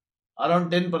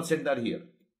 Around 10% are here.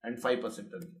 And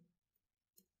 5% are here.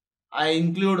 I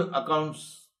include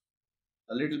accounts,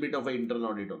 a little bit of an internal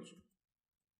audit also.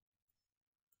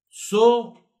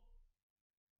 So,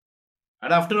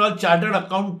 and after all, chartered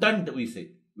accountant we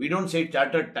say. We don't say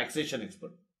chartered taxation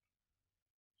expert.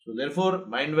 So therefore,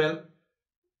 mind well,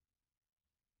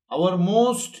 our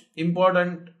most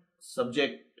important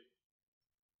subject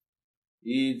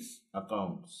is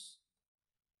accounts.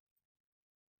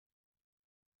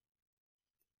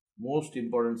 Most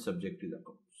important subject is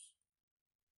accounts.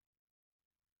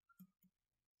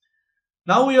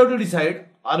 Now we have to decide,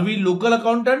 are we local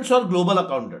accountants or global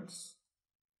accountants?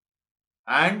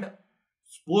 And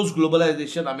post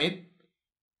globalization, Amit,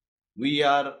 we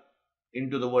are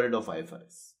into the world of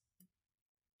IFRS.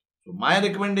 So my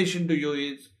recommendation to you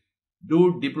is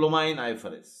do diploma in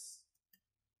IFRS.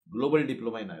 Global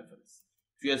diploma in IFRS.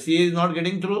 If your CA is not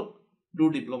getting through,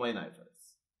 do diploma in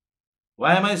IFRS.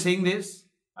 Why am I saying this?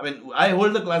 I mean, I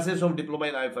hold the classes of diploma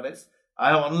in IFRS. I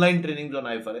have online trainings on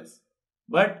IFRS.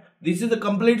 But this is a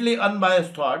completely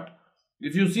unbiased thought.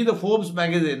 If you see the Forbes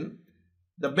magazine,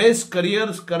 the best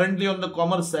careers currently on the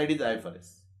commerce side is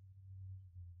IFRS.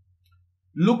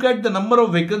 Look at the number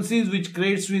of vacancies which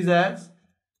Credit Suisse has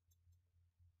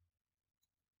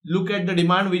Look at the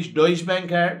demand which Deutsche Bank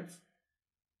has.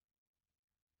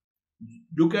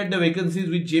 Look at the vacancies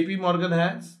which JP Morgan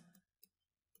has.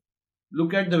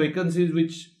 Look at the vacancies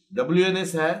which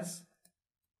WNS has.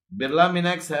 Birla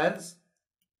Minax has.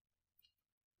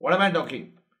 What am I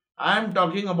talking? I am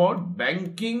talking about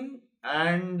banking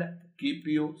and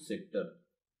KPO sector.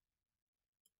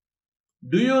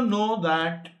 Do you know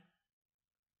that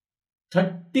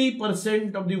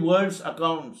 30% of the world's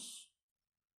accounts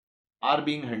are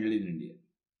being handled in India?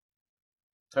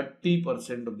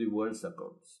 30% of the world's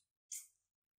accounts.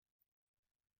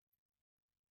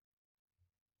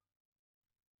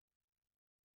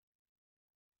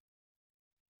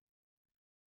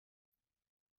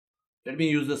 Let me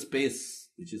use the space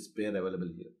which is spare available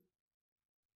here.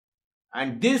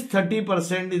 And this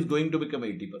 30% is going to become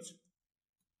 80%.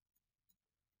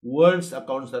 World's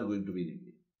accounts are going to be in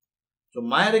India. So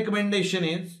my recommendation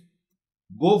is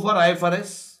go for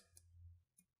IFRS.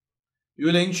 You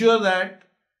will ensure that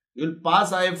you will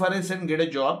pass IFRS and get a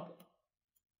job.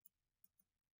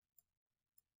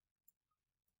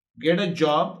 Get a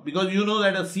job because you know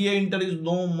that a CA Inter is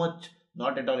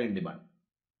not at all in demand.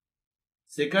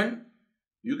 Second,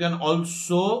 you can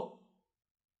also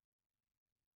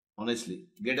honestly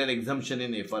get an exemption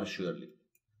in FR surely.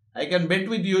 I can bet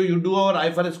with you, you do our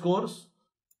IFRS course,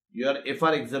 your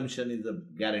FR exemption is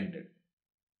guaranteed.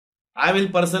 I will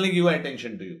personally give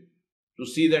attention to you to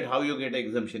see that how you get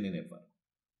exemption in FR.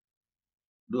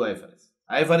 Do IFRS.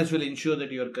 IFRS will ensure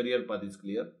that your career path is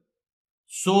clear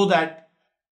so that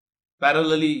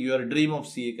parallelly your dream of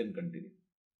CA can continue.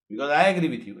 Because I agree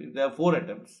with you, if there are 4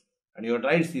 attempts and you have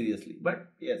tried seriously,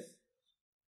 but yes,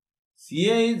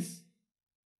 CA is,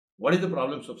 what is the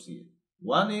problems of CA?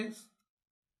 One is,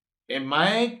 am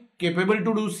I capable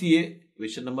to do CA?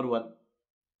 Question number 1.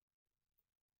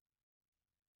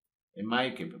 Am I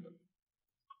capable?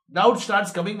 Doubt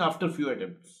starts coming after few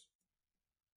attempts.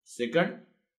 Second,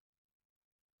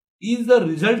 is the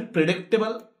result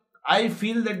predictable? I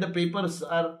feel that the papers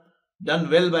are done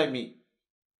well by me,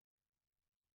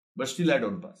 but still I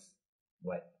don't pass.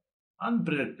 Why?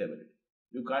 Unpredictability.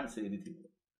 You can't say anything.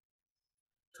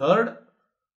 Third,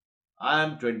 I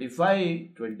am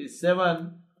 25,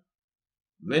 27.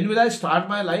 When will I start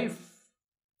my life?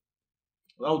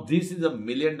 Now, this is $1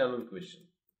 million question.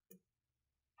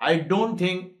 I don't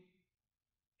think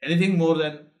anything more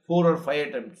than 4 or 5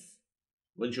 attempts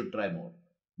one should try more.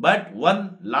 But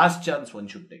one last chance one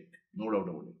should take. No doubt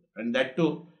about it. And that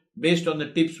too, based on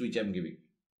the tips which I am giving.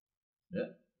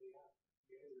 Yeah.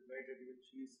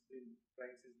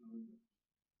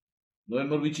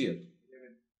 November which year?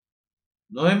 11.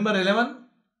 November 11?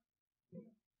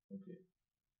 Okay.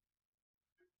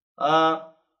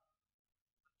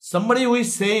 Somebody who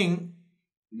is saying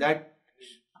that,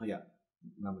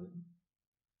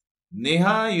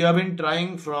 Neha, you have been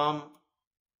trying from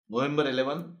November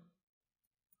 11.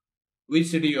 Which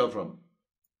city you are from?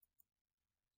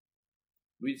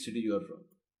 Which city you are from?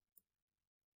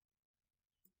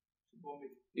 Mumbai.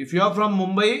 If you are from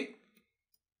Mumbai,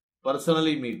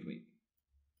 personally meet me.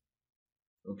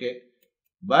 Okay.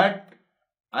 But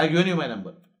I have given you my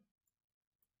number.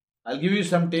 I'll give you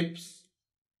some tips.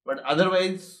 But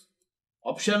otherwise,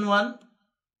 option 1,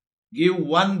 give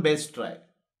one best try.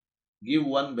 Give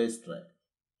one best try.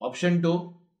 Option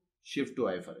 2, shift to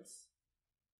IFRS.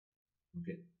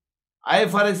 Okay.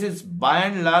 IFRS is by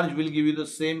and large will give you the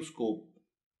same scope.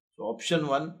 So option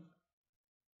 1,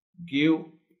 give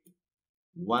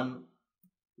one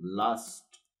last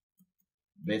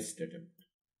best attempt.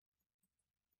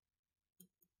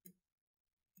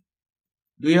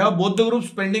 Do you have both the groups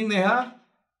pending, Neha?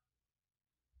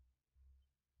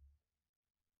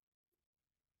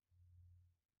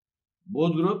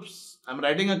 Both groups. I am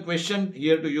writing a question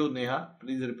here to you, Neha.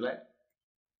 Please reply.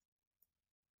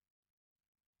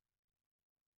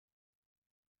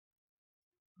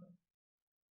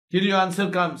 Here your answer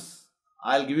comes.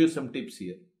 I'll give you some tips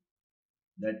here.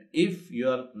 That if you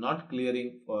are not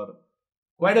clearing for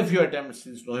quite a few attempts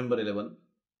since November 11,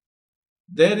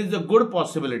 there is a good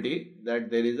possibility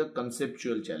that there is a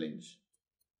conceptual challenge.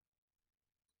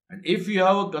 And if you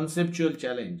have a conceptual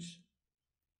challenge,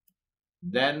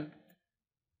 then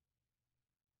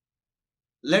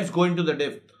let's go into the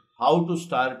depth. How to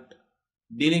start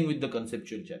dealing with the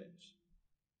conceptual challenge.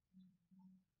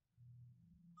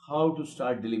 How to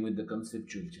start dealing with the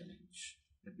conceptual challenge.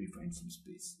 Let me find some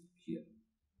space here.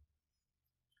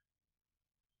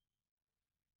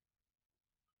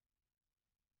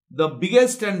 The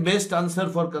biggest and best answer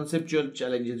for conceptual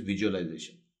challenge is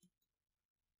visualization.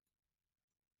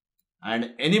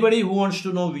 And anybody who wants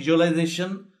to know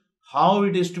visualization, how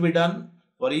it is to be done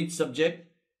for each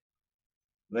subject,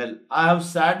 Well, I have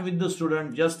sat with the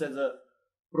student just as a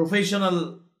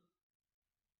professional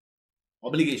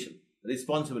obligation,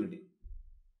 responsibility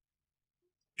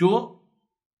to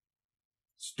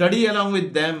study along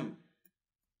with them,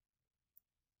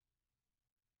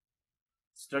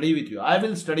 study with you. I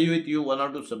will study with you 1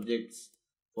 or 2 subjects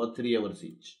for 3 hours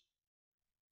each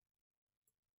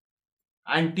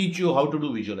and teach you how to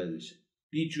do visualization,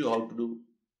 teach you how to do.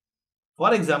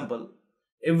 For example,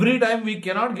 every time we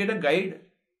cannot get a guide.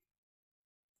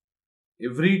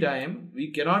 Every time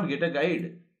we cannot get a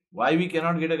guide. Why we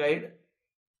cannot get a guide?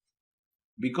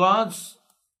 Because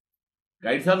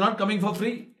guides are not coming for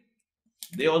free.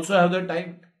 They also have their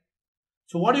time.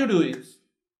 So what you do is,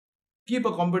 keep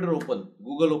a computer open,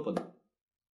 Google open.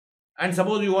 And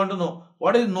suppose you want to know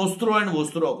what is Nostro and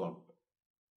Vostro account.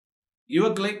 Give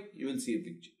a click, you will see a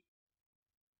picture.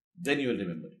 Then you will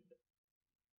remember it.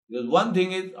 Because one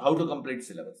thing is how to complete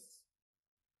syllabus.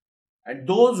 And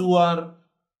those who are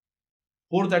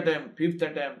 4th attempt, 5th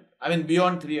attempt,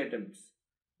 beyond 3 attempts,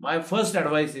 my first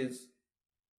advice is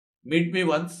meet me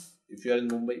once if you are in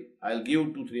Mumbai. I'll give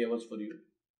 2-3 hours for you.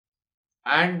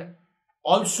 And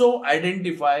also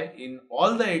identify in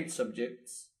all the 8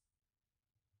 subjects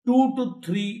 2 to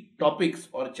 3 topics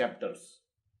or chapters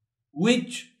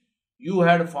which you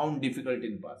had found difficult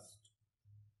in past,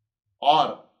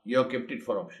 or you have kept it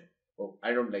for option. Oh,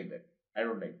 I don't like that. I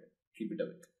don't like that. Keep it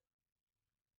away.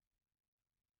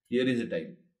 Here is the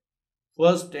time.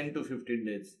 First 10 to 15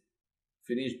 days,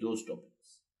 finish those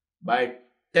topics. By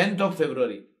 10th of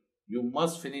February, you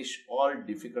must finish all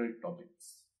difficult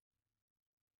topics.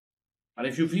 And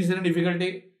if you face any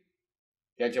difficulty,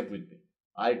 catch up with me.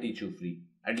 I teach you free,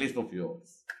 at least for a few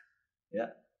hours. Yeah.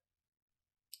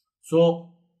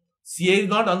 So, CA is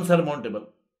not unsurmountable.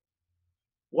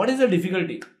 What is the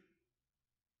difficulty?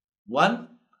 1,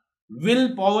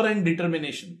 willpower and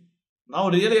determination. Now,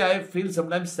 really, I feel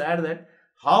sometimes sad that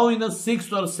how in a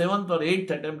 6th or 7th or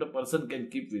 8th attempt a person can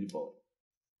keep willpower.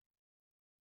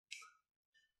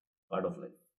 Part of life.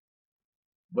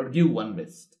 But give one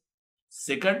best.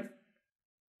 Second,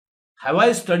 have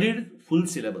I studied full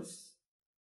syllabus?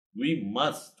 We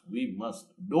must.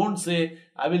 Don't say,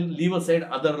 I will leave aside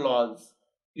other laws.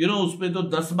 उसपे तो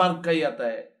 10 mark का ही आता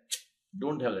है.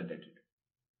 Don't have that attitude.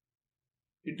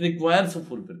 It requires a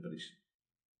full preparation.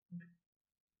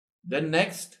 Then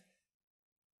next,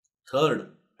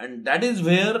 third, and that is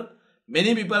where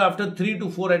many people after 3 to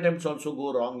 4 attempts also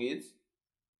go wrong, is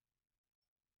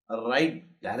a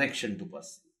right direction to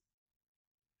pursue.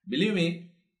 Believe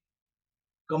me,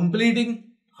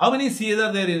 completing, how many CAs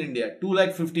are there in India?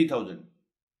 250,000.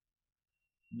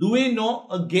 Do we know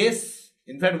a guess?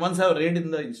 In fact, once I have read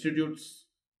in the institute's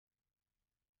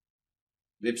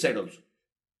website also.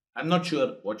 I'm not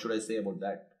sure what should I say about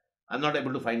that. I'm not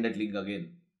able to find that link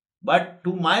again. But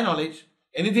to my knowledge,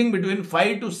 anything between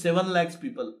 5 to 7 lakhs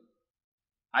people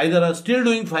either are still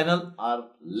doing final or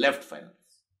left finals.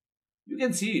 You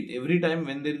can see it every time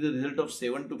when there is a result of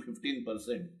 7 to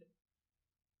 15%.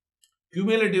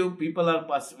 Cumulative, people are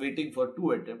waiting for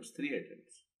 2 attempts, 3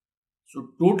 attempts. So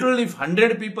total, if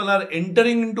 100 people are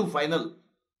entering into final,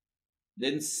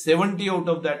 then 70 out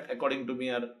of that, according to me,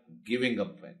 are giving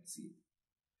up. See,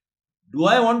 do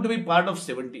I want to be part of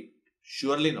 70?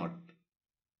 Surely not.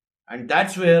 And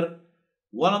that's where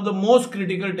one of the most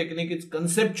critical technique is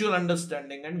conceptual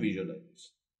understanding and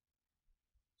visualization.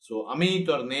 So Amit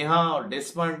or Neha or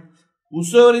Desmond,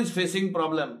 whosoever is facing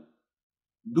problem,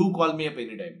 do call me up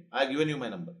anytime. I have given you my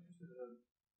number.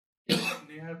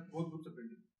 Neha, both groups are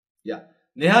pending. Yeah.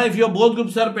 Neha, if your both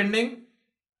groups are pending,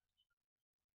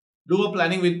 do a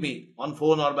planning with me on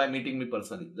phone or by meeting me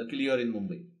personally. Luckily, you are in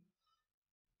Mumbai.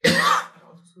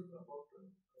 Also about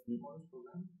tomorrow's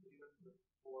program, even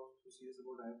who wants to see us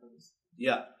about IFRS.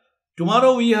 Yeah.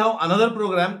 Tomorrow we have another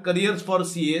program, Careers for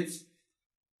CAs.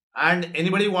 And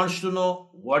anybody wants to know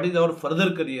what is our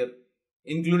further career,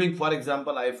 including, for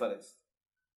example, IFRS.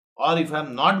 Or if I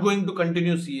am not going to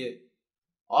continue CA,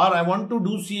 or I want to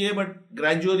do CA but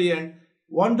gradually and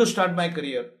want to start my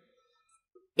career,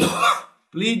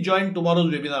 please join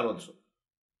tomorrow's webinar also.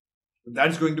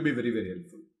 That's going to be very, very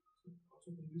helpful.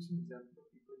 Also, can you give some examples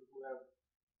of people who are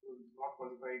not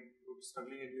qualified, who are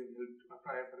struggling and you have helped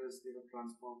after IFRS, they have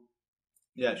transformed?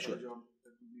 Yeah, sure. Job.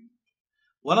 That would be...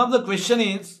 One of the question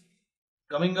is,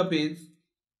 coming up is,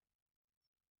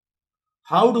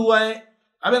 how do I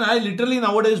literally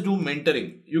nowadays do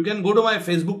mentoring. You can go to my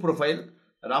Facebook profile,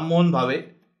 Ram Mohan Bhave,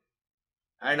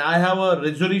 and I have a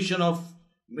resolution of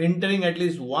mentoring at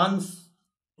least one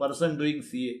person doing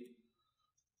CA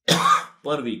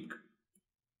per week.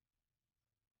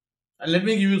 And let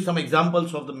me give you some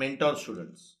examples of the mentor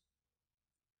students.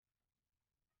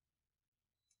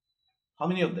 How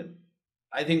many of them?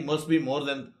 I think must be more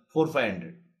than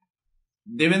 400-500.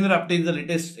 Devendra Apte is the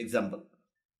latest example.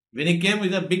 When he came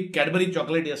with a big Cadbury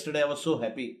chocolate yesterday, I was so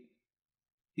happy.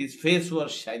 His face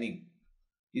was shining.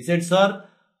 He said, "Sir,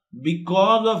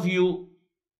 because of you,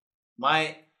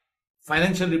 my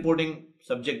financial reporting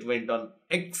subject went on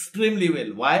extremely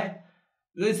well." Why?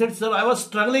 Because he said, "Sir, I was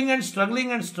struggling and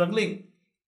struggling and struggling.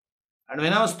 And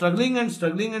when I was struggling and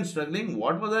struggling and struggling,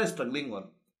 what was I struggling on?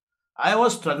 I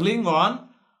was struggling on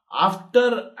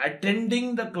after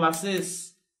attending the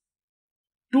classes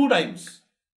 2 times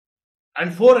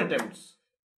and 4 attempts.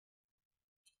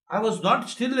 I was not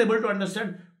still able to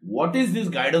understand what is this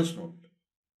guidance note.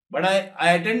 But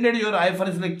I attended your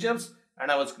IFRS lectures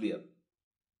and I was clear."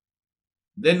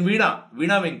 Then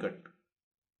Veena Venkat.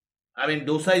 I mean,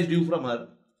 dosa is due from her.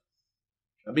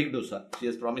 A big dosa. She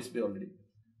has promised me already.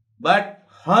 But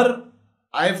her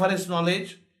IFRS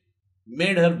knowledge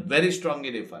made her very strong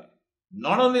in FR.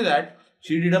 Not only that,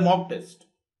 she did a mock test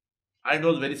and it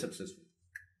was very successful.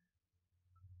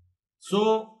 So,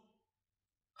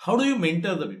 how do you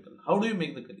mentor the people? How do you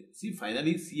make the career? See,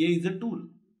 finally, CA is a tool.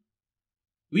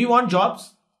 We want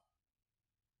jobs.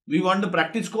 We want the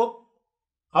practice scope.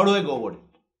 How do I go about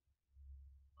it?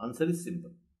 Answer is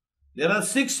simple. There are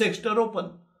 6 sectors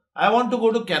open. I want to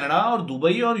go to Canada or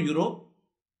Dubai or Europe.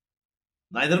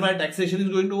 Neither my taxation is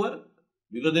going to work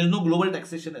because there is no global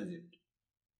taxation as yet.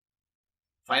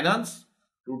 Finance,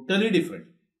 totally different.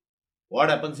 What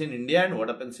happens in India and what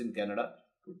happens in Canada.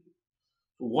 So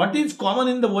what is common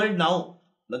in the world now,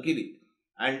 luckily,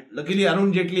 and luckily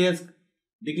Arun Jaitley has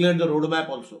declared the roadmap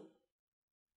also.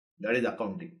 That is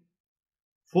accounting.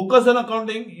 Focus on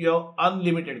accounting, you have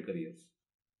unlimited careers.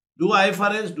 Do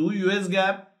IFRS, do US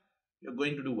GAAP, you are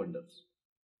going to do wonders.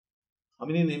 How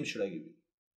many names should I give you?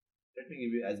 Let me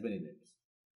give you as many names.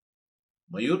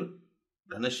 Mayur,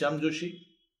 Ghanshyam Joshi,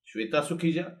 Shweta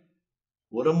Sukhija,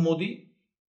 Poram Modi,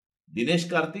 Dinesh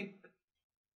Karthik,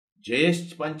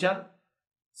 Jayesh Panchal,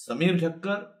 Samir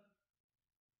Thakkar.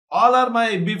 All are my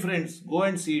FB friends. Go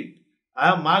and see it. I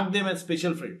have marked them as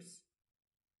special friends.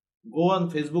 Go on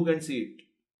Facebook and see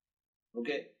it.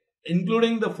 Okay.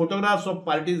 Including the photographs of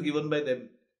parties given by them.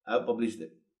 I have published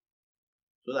them.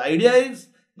 So the idea is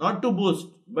not to boast,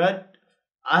 but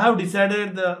I have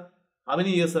decided how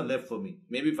many years are left for me.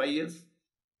 Maybe 5 years.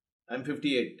 I am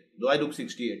 58, though I look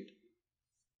 68.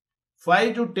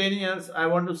 5 to 10 years, I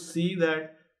want to see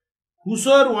that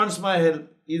whosoever wants my help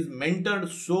is mentored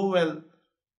so well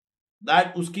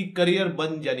that uski career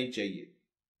ban jani chahiye.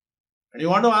 And you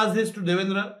want to ask this to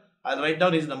Devendra, I'll write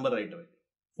down his number right away.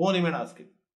 Phone him and ask him.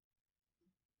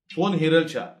 Phone Hiral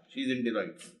Shah, she is in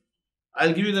Deloitte.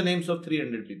 I'll give you the names of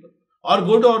 300 people. Or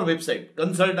go to our website,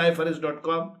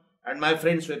 consultifrs.com and my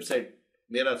friend's website,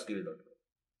 meraskill.com.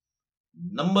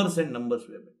 Numbers and numbers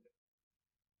we have made.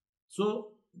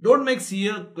 So, don't make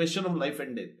CA a question of life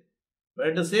and death. But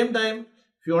at the same time,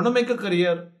 if you want to make a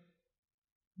career,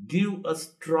 give a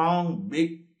strong,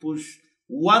 big push,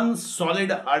 one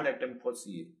solid, hard attempt for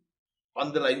CA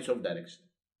on the lines of direction.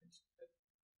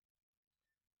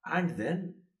 And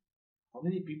then, how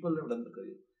many people have done the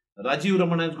career? Rajiv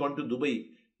Ramana has gone to Dubai.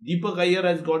 Deepak Iyer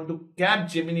has gone to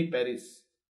Capgemini Paris.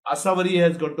 Asavari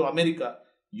has gone to America.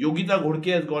 Yogita Ghodke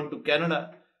has gone to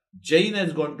Canada. Jain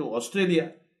has gone to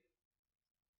Australia.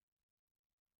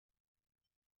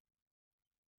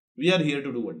 We are here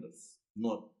to do wonders.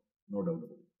 No doubt about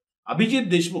it. Abhijit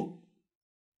Deshmukh.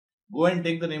 Go and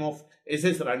take the name of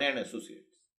SS Rane and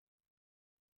Associates.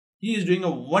 He is doing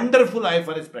a wonderful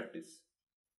IFRS practice.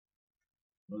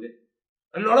 Okay.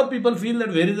 A lot of people feel that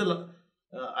where is the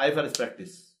IFRS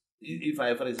practice? If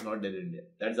IFRS is not there in India.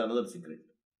 That's another secret.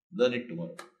 Learn it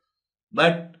tomorrow.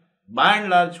 But by and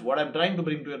large, what I'm trying to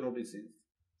bring to your notice is,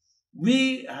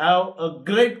 we have a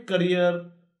great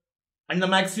career and the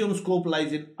maximum scope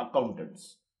lies in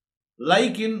accountants.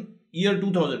 Like in year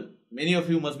 2000, many of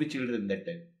you must be children that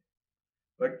time.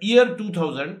 But year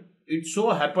 2000, it so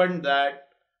happened that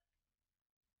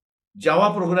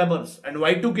Java programmers and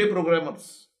Y2K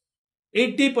programmers,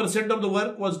 80% of the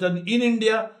work was done in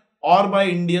India or by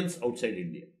Indians outside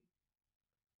India.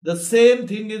 The same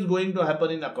thing is going to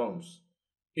happen in accounts.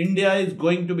 India is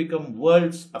going to become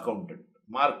world's accountant.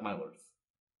 Mark my words.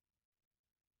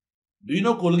 Do you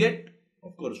know Colgate?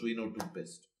 Of course, we know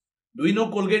toothpaste. Do we know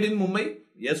Colgate in Mumbai?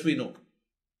 Yes, we know.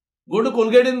 Go to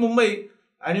Colgate in Mumbai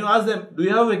and you ask them, do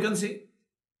you have a vacancy?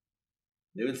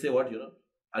 They will say, what,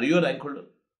 are you a rank holder?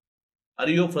 Are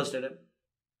you a first attempt?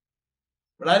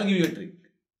 But I'll give you a trick.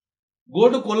 Go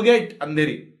to Colgate,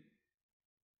 Andheri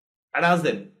and ask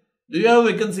them, do you have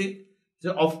a vacancy? They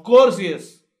say, of course,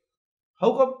 yes.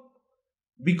 How come?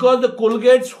 Because the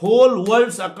Colgate's whole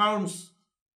world's accounts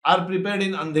are prepared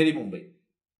in Andheri, Mumbai.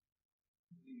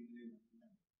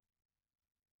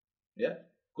 Yeah,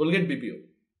 Colgate BPO.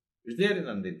 It's there in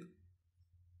Andheri.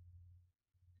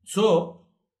 So,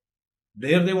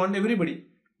 there they want everybody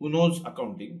who knows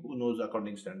accounting, who knows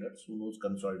accounting standards, who knows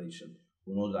consolidation,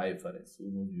 who knows IFRS, who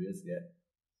knows US GAAP.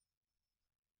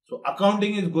 So,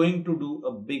 accounting is going to do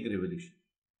a big revolution.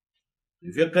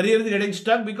 If your career is getting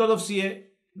stuck because of CA,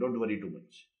 don't worry too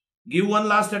much. Give one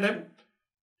last attempt,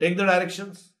 take the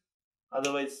directions,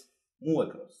 otherwise move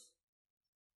across.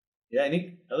 Yeah,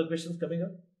 any other questions coming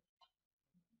up?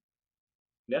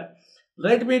 Yeah.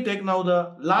 Let me take now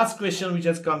the last question which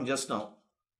has come just now.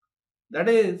 That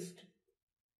is,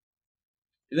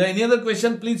 if there any other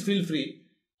question, please feel free.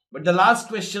 But the last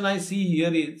question I see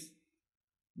here is,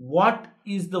 what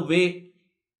is the way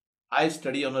I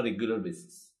study on a regular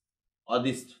basis? Or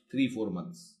these 3-4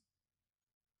 months.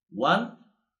 One,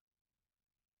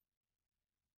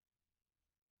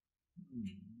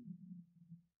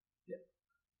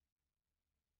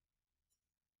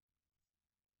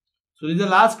 so this is the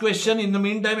last question. In the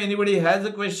meantime, anybody has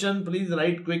a question, please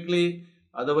write quickly.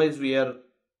 Otherwise, we are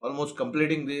almost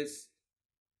completing this.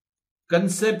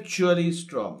 Conceptually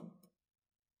strong.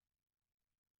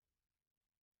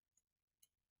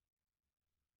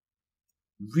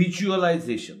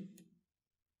 Visualization.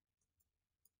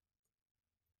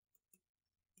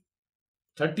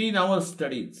 13-hour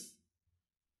studies.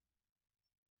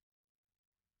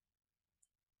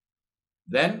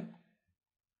 Then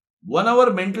 1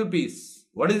 hour mental peace.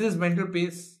 What is this mental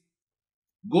peace?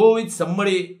 Go with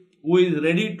somebody who is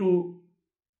ready to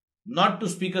not to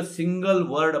speak a single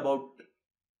word about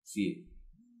CA.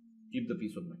 Keep the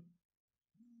peace of mind.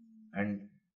 And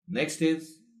next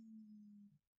is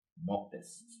mock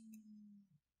test.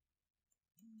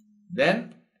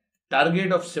 Then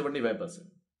target of 75%.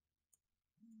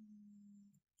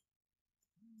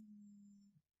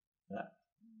 Yeah.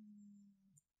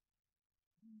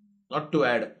 Not to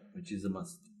add, which is a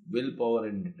must. Willpower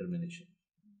and determination.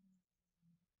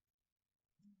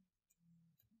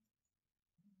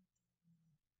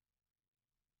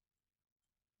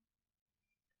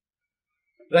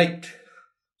 Right.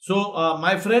 So,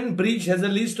 my friend Breach has a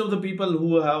list of the people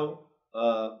who have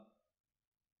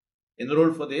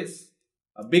enrolled for this.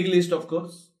 A big list, of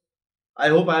course. I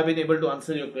hope I have been able to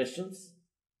answer your questions.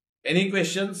 Any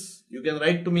questions, you can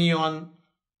write to me on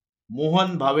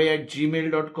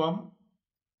mohanbhave@gmail.com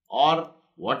or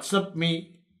WhatsApp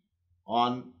me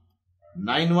on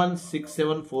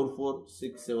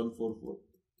 9167446744.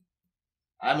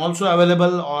 I am also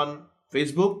available on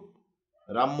Facebook,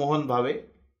 Ram Mohan Bhave,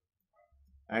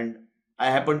 and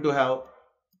I happen to have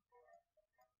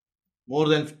more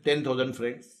than 10,000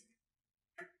 friends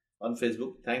on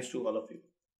Facebook. Thanks to all of you.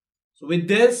 So with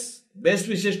this, best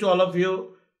wishes to all of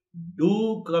you.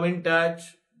 Do come in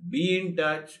touch, be in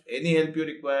touch. Any help you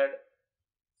required,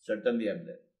 certainly I'm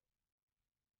there.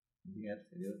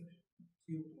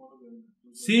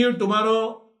 See you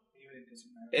tomorrow.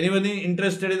 Anyone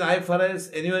interested in IFRS,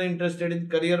 anyone interested in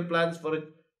career plans for a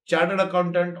chartered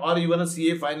accountant or even a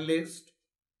CA finalist,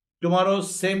 tomorrow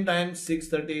same time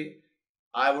 6:30,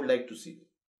 I would like to see you.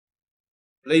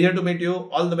 Pleasure to meet you.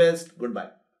 All the best.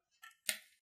 Goodbye.